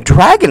 You're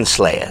dragon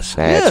slayers.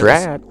 That's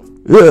right.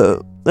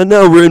 Yeah. And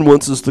now Rin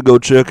wants us to go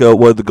check out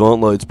why the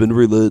Gauntlight's been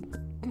relit.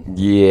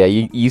 Yeah,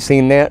 you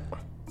seen that?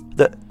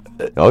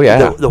 Oh,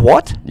 yeah. The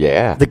what?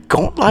 Yeah. The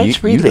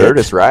Gauntlight's relit? You heard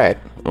us right.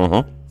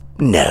 Uh-huh.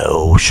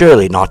 No,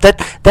 surely not.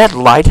 That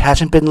light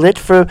hasn't been lit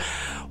for,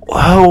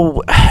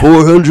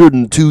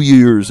 402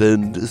 years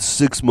and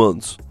 6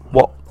 months.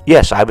 Well,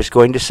 yes, I was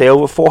going to say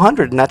over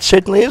 400, and that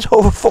certainly is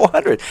over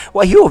 400.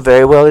 Well, you are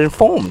very well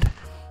informed.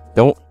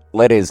 Don't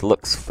let his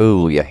looks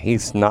fool you.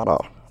 He's not a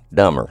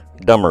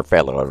dumber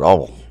fellow at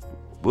all.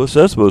 What's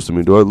that supposed to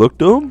mean? Do I look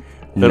dumb?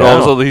 And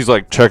also he's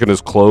like checking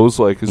his clothes,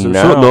 like, is there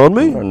something on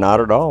me?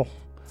 Not at all.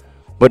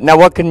 But now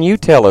what can you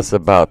tell us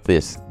about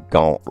this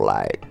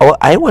Gauntlight? Oh,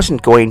 I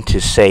wasn't going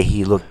to say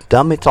he looked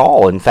dumb at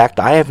all. In fact,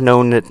 I have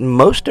known that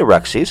most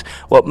Eruxies,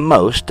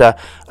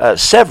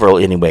 several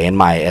anyway, in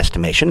my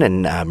estimation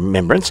and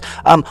remembrance,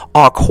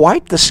 are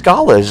quite the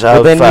scholars of...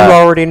 Well, then you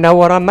already know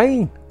what I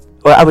mean.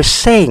 Well, I was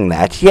saying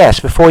that,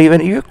 yes, before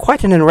you're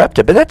quite an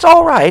interrupter, but that's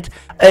all right.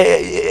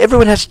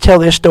 Everyone has to tell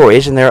their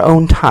stories in their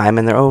own time,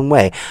 in their own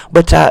way.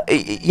 But,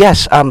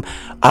 yes,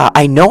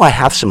 I know I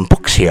have some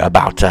books here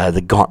about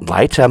the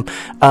Gauntlight,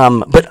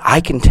 but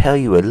I can tell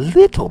you a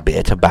little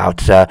bit about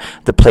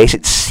the place.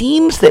 It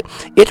seems that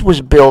it was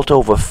built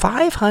over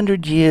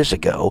 500 years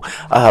ago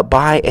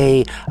by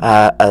a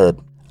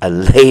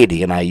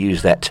lady, and I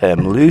use that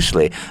term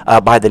loosely,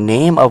 by the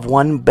name of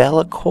one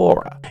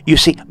Bellicora. You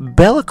see,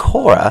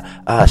 Bellicora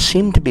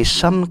seemed to be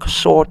some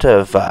sort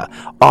of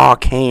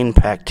arcane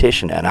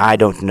practitioner, and I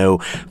don't know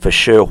for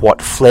sure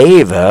what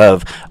flavor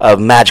of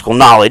magical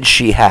knowledge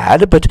she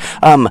had, but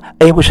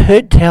it was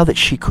heard tell that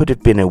she could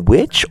have been a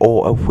witch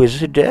or a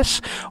wizardess,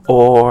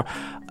 or...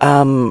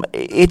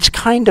 it's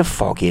kind of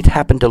foggy. It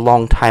happened a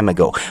long time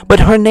ago. But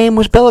her name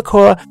was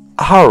Bellicora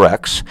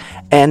Horrocks,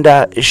 and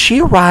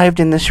she arrived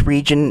in this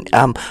region,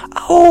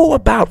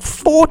 about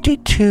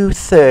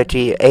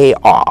 4230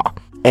 AR.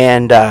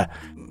 And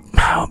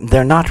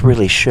they're not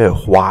really sure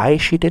why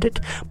she did it,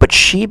 but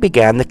she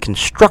began the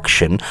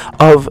construction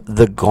of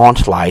the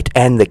Gauntlight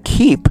and the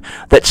keep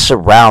that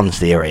surrounds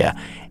the area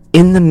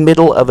in the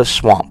middle of a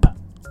swamp,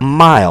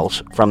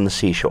 miles from the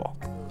seashore.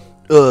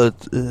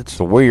 It's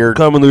a weird,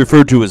 commonly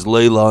referred to as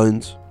ley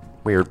lines.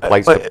 Weird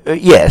place.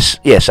 Yes.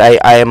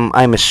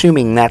 I'm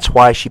assuming that's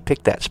why she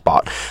picked that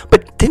spot.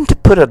 But then to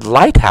put a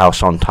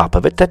lighthouse on top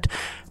of it that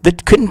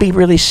couldn't be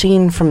really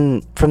seen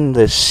from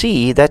the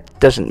sea, that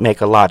doesn't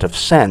make a lot of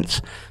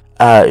sense.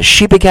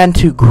 She began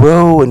to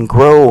grow in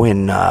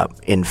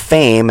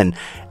fame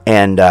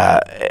and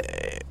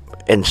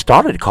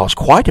started to cause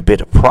quite a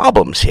bit of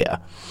problems here.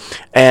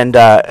 And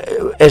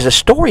as the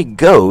story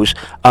goes,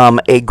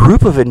 a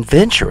group of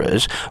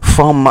adventurers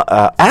from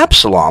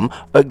Absalom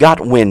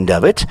got wind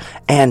of it,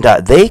 and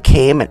they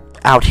came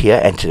out here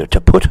and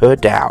to put her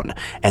down.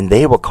 And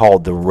they were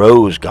called the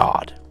Rose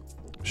God.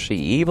 She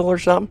evil or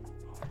something?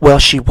 Well,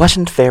 she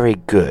wasn't very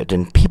good,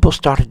 and people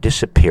started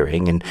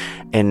disappearing,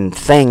 and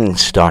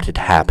things started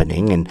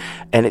happening,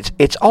 and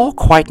it's all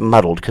quite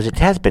muddled, because it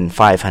has been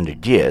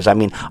 500 years. I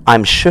mean,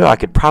 I'm sure I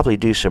could probably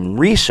do some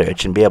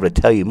research and be able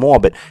to tell you more,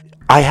 but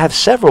I have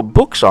several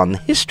books on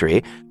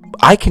history.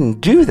 I can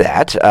do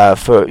that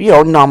for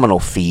nominal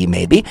fee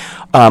maybe,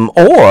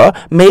 or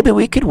maybe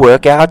we could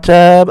work out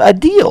a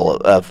deal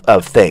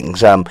of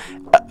things.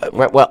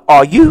 Well,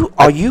 are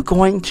you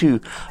going to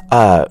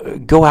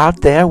go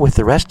out there with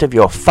the rest of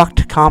your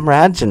fucked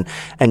comrades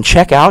and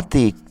check out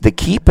the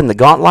keep and the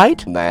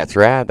gauntlet? That's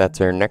right. That's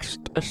our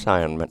next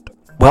assignment.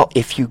 Well,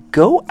 if you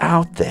go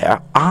out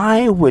there,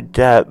 I would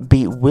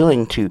be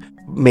willing to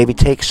maybe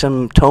take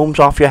some tomes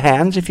off your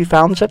hands if you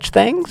found such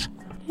things.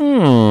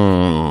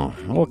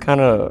 What kind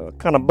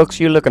of books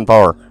you looking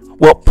for?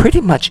 Well, pretty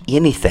much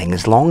anything,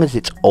 as long as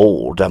it's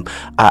old.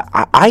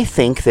 I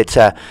think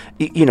that,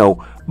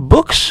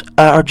 books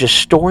are just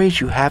stories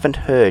you haven't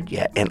heard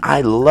yet, and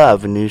I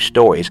love new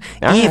stories.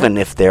 Even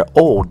if they're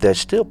old, they're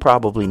still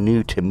probably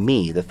new to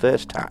me the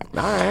first time.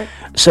 All right.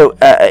 So,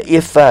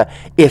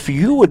 if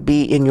you would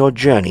be in your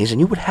journeys and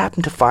you would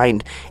happen to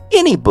find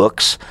any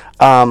books,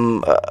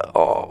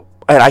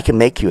 and I can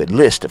make you a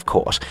list, of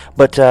course,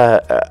 but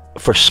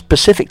for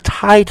specific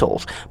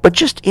titles, but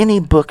just any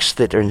books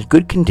that are in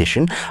good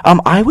condition,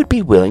 I would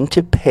be willing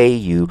to pay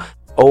you,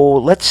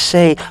 let's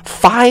say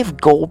 5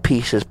 gold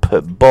pieces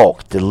per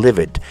bulk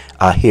delivered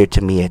here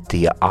to me at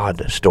the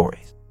Odd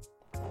Stories.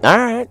 All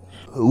right.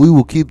 We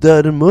will keep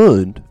that in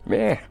mind.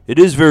 Yeah. It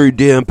is very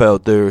damp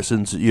out there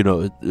since,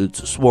 it's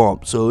a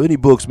swamp, so any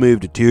books may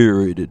have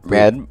deteriorated.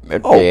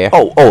 Yeah.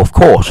 Of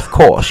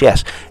course,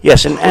 yes.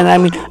 And I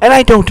mean, and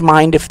I don't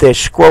mind if there's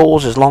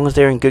scrolls as long as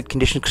they're in good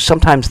condition, because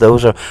sometimes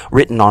those are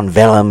written on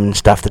vellum and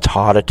stuff that's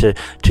harder to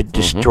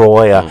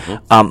destroy.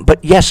 But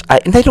yes,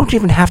 and they don't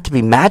even have to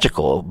be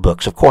magical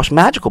books. Of course,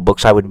 magical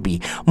books I would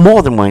be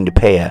more than willing to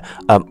pay a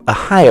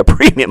higher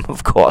premium,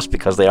 of course,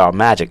 because they are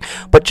magic.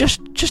 But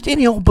just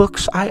any old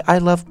books, I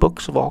love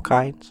books of all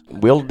kinds.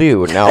 Will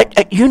do. Now,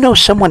 you know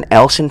someone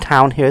else in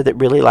town here that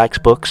really likes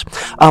books?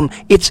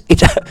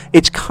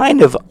 It's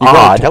kind of you odd.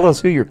 gonna tell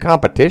us who your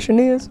competition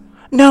is?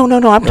 No.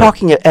 I'm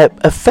talking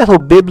a fellow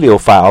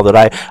bibliophile that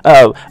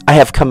I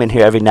have come in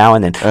here every now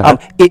and then.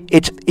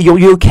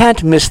 You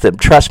can't miss them.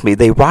 Trust me.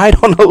 They ride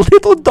on a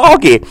little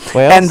doggy,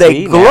 and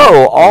they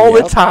glow all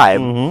the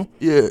time. Mm-hmm.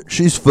 Yeah,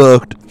 she's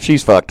fucked.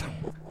 She's fucked.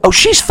 Oh,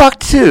 she's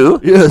fucked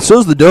too. Yeah,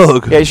 so's the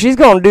dog. Yeah, she's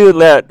gonna do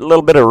that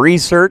little bit of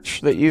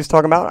research that you was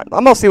talking about.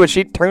 I'm gonna see what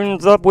she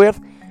turns up with,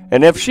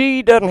 and if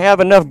she doesn't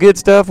have enough good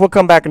stuff, we'll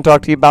come back and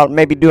talk to you about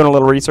maybe doing a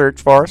little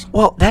research for us.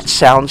 Well, that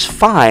sounds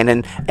fine.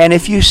 And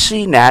if you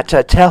see Nat,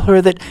 tell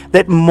her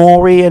that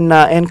Maury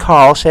and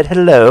Carl said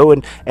hello,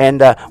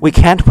 and we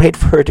can't wait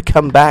for her to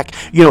come back.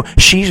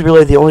 She's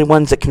really the only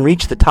ones that can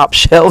reach the top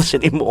shelves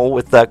anymore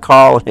with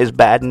Carl and his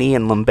bad knee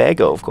and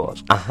lumbago, of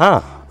course.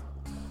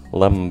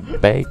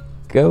 Lumbago.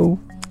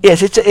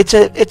 Yes, it's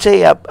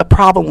a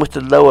problem with the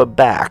lower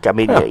back. I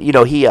mean,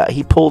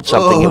 he pulled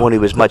something when he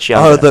was much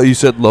younger. I thought you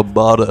said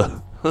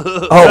lambada.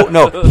 Oh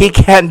no, he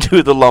can't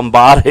do the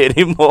lambada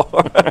anymore.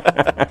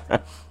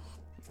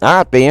 All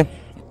right, then.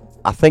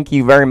 I thank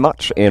you very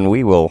much, and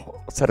we will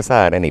set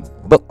aside any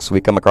books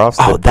we come across.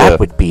 That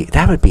would be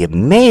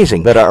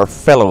amazing. That our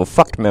fellow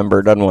fucked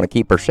member doesn't want to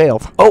keep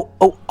herself.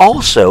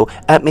 Also,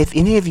 if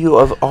any of you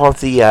are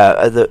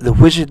the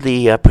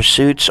wizardly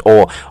pursuits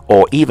or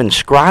even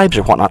scribes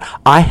or whatnot,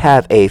 I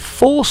have a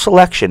full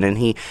selection. And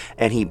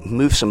he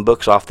moves some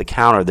books off the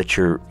counter that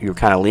you're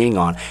kind of leaning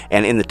on,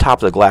 and in the top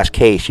of the glass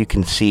case you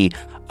can see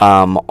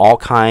all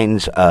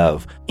kinds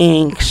of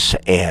inks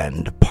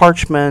and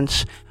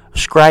parchments,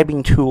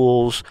 scribing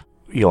tools,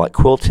 like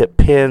quill tip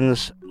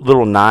pens,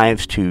 little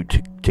knives to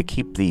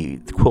keep the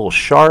quill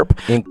sharp,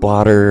 ink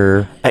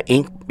blotter,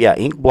 ink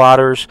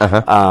blotters,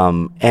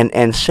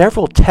 and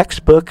several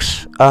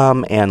textbooks,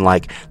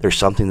 and there's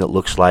something that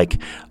looks like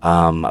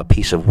a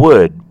piece of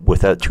wood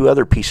with 2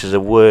 other pieces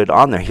of wood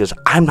on there. He goes,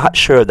 I'm not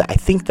sure I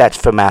think that's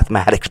for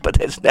mathematics, but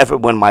it's never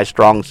one of my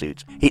strong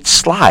suits. It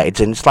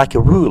slides and it's like a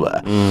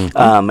ruler.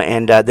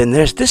 And then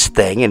there's this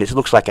thing, and it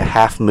looks like a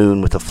half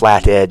moon with a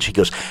flat edge. He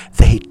goes,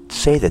 they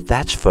say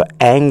that's for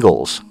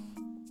angles.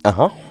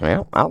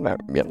 Yeah.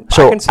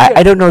 So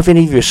I don't know if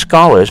any of you're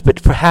scholars,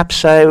 but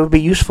perhaps it would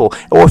be useful.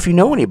 Or if you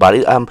know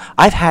anybody,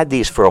 I've had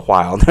these for a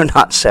while and they're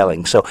not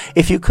selling. So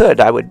if you could,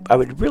 I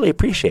would really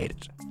appreciate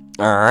it.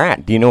 All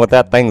right. Do you know what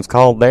that thing's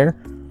called there?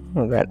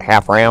 That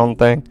half round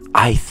thing?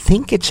 I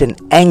think it's an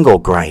angle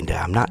grinder.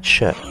 I'm not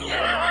sure.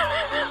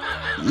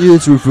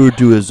 It's referred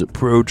to as a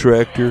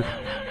protractor.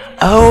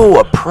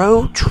 Oh, a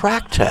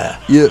protractor.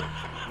 Yeah.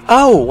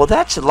 Oh, well,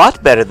 that's a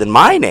lot better than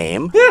my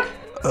name.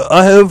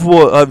 I have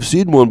one. I've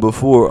seen one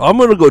before. I'm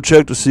gonna go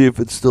check to see if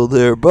it's still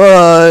there.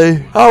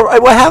 Bye. All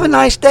right. Well, have a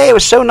nice day. It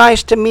was so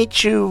nice to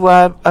meet you,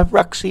 a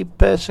Ruxy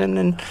person.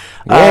 And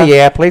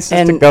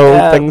places to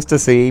go, things to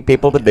see,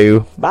 people to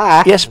do.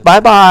 Bye. Yes.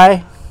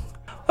 Bye.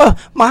 Oh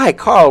my,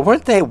 Carl,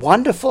 weren't they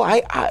wonderful?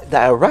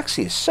 The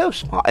Ruxy is so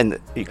small. And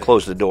you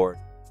close the door.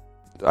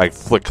 I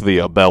flick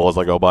the bell as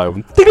I go by.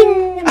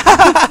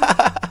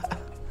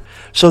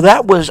 So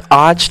that was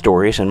Odd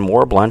Stories and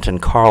Morblunt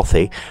and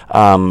Carthy,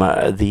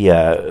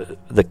 the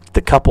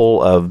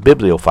couple of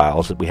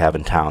bibliophiles that we have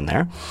in town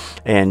there.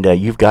 And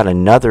you've got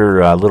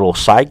another little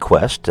side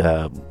quest,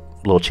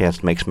 little chance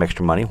to make some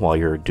extra money while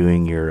you're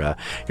doing your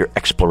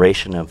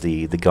exploration of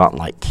the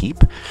Gauntlet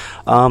Keep.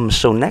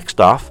 So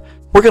next off,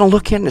 we're going to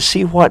look in to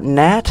see what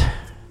Nat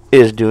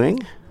is doing.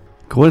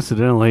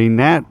 Coincidentally,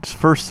 Nat's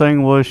first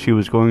thing was she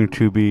was going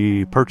to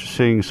be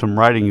purchasing some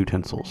writing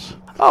utensils.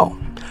 Oh.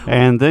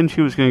 And then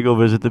she was going to go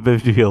visit the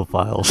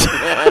bibliophiles.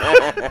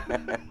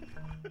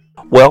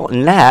 Well,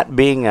 Nat,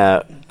 being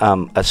a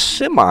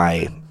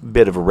semi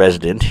bit of a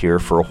resident here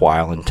for a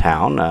while in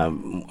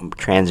town,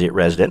 transient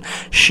resident,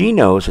 she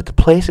knows that the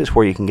places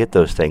where you can get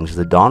those things is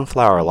the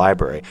Dawnflower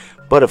Library.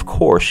 But of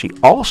course, she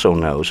also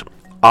knows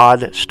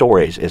Odd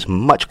Stories is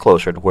much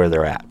closer to where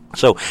they're at.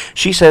 So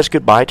she says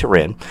goodbye to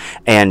Rin,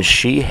 and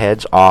she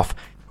heads off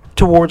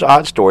towards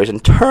Odd Stories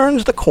and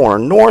turns the corner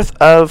north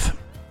of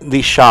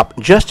the shop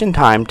just in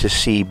time to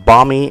see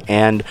Bommy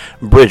and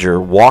Bridger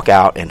walk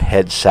out and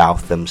head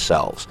south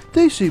themselves.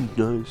 They seemed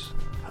nice.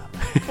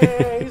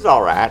 He's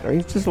all right.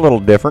 He's just a little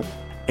different.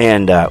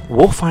 And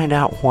we'll find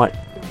out what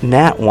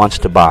Nat wants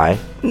to buy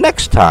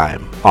next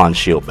time on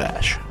Shield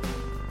Bash.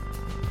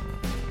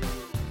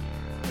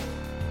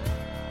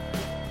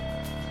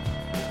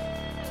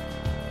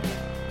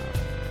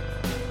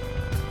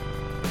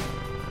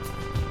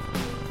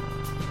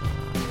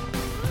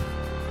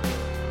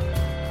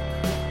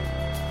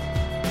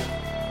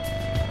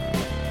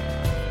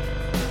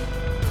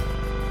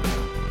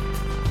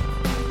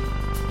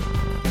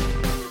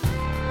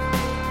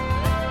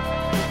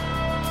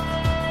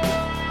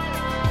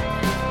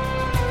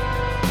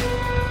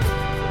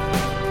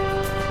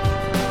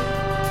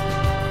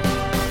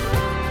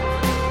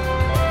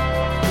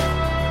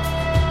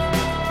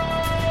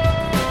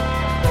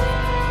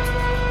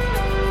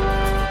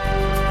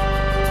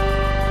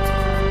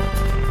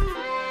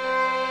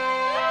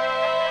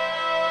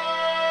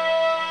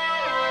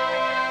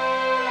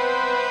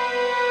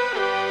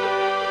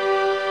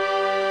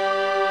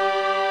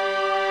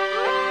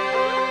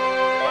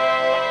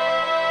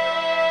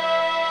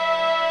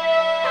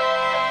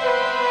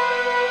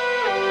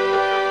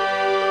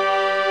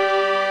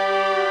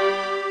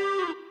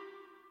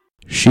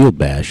 Shield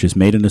Bash is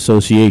made in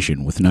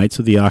association with Knights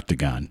of the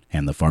Octagon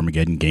and the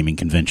Farmageddon Gaming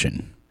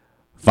Convention.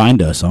 Find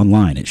us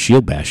online at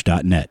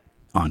shieldbash.net,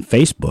 on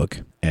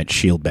Facebook at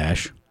Shield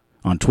Bash,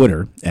 on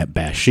Twitter at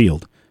Bash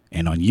Shield,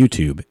 and on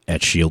YouTube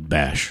at Shield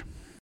Bash.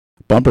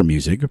 Bumper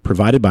music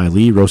provided by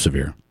Lee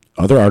Rosevere.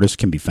 Other artists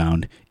can be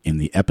found in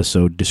the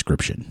episode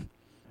description.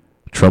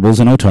 Troubles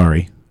in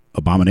Otari,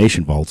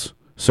 Abomination Vaults,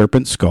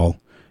 Serpent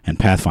Skull, and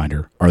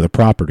Pathfinder are the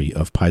property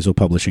of Paizo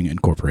Publishing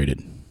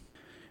Incorporated.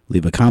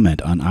 Leave a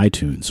comment on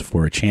iTunes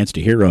for a chance to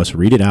hear us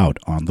read it out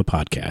on the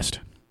podcast.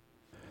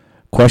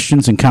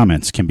 Questions and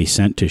comments can be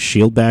sent to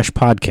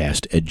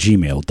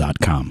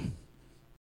shieldbashpodcast@gmail.com.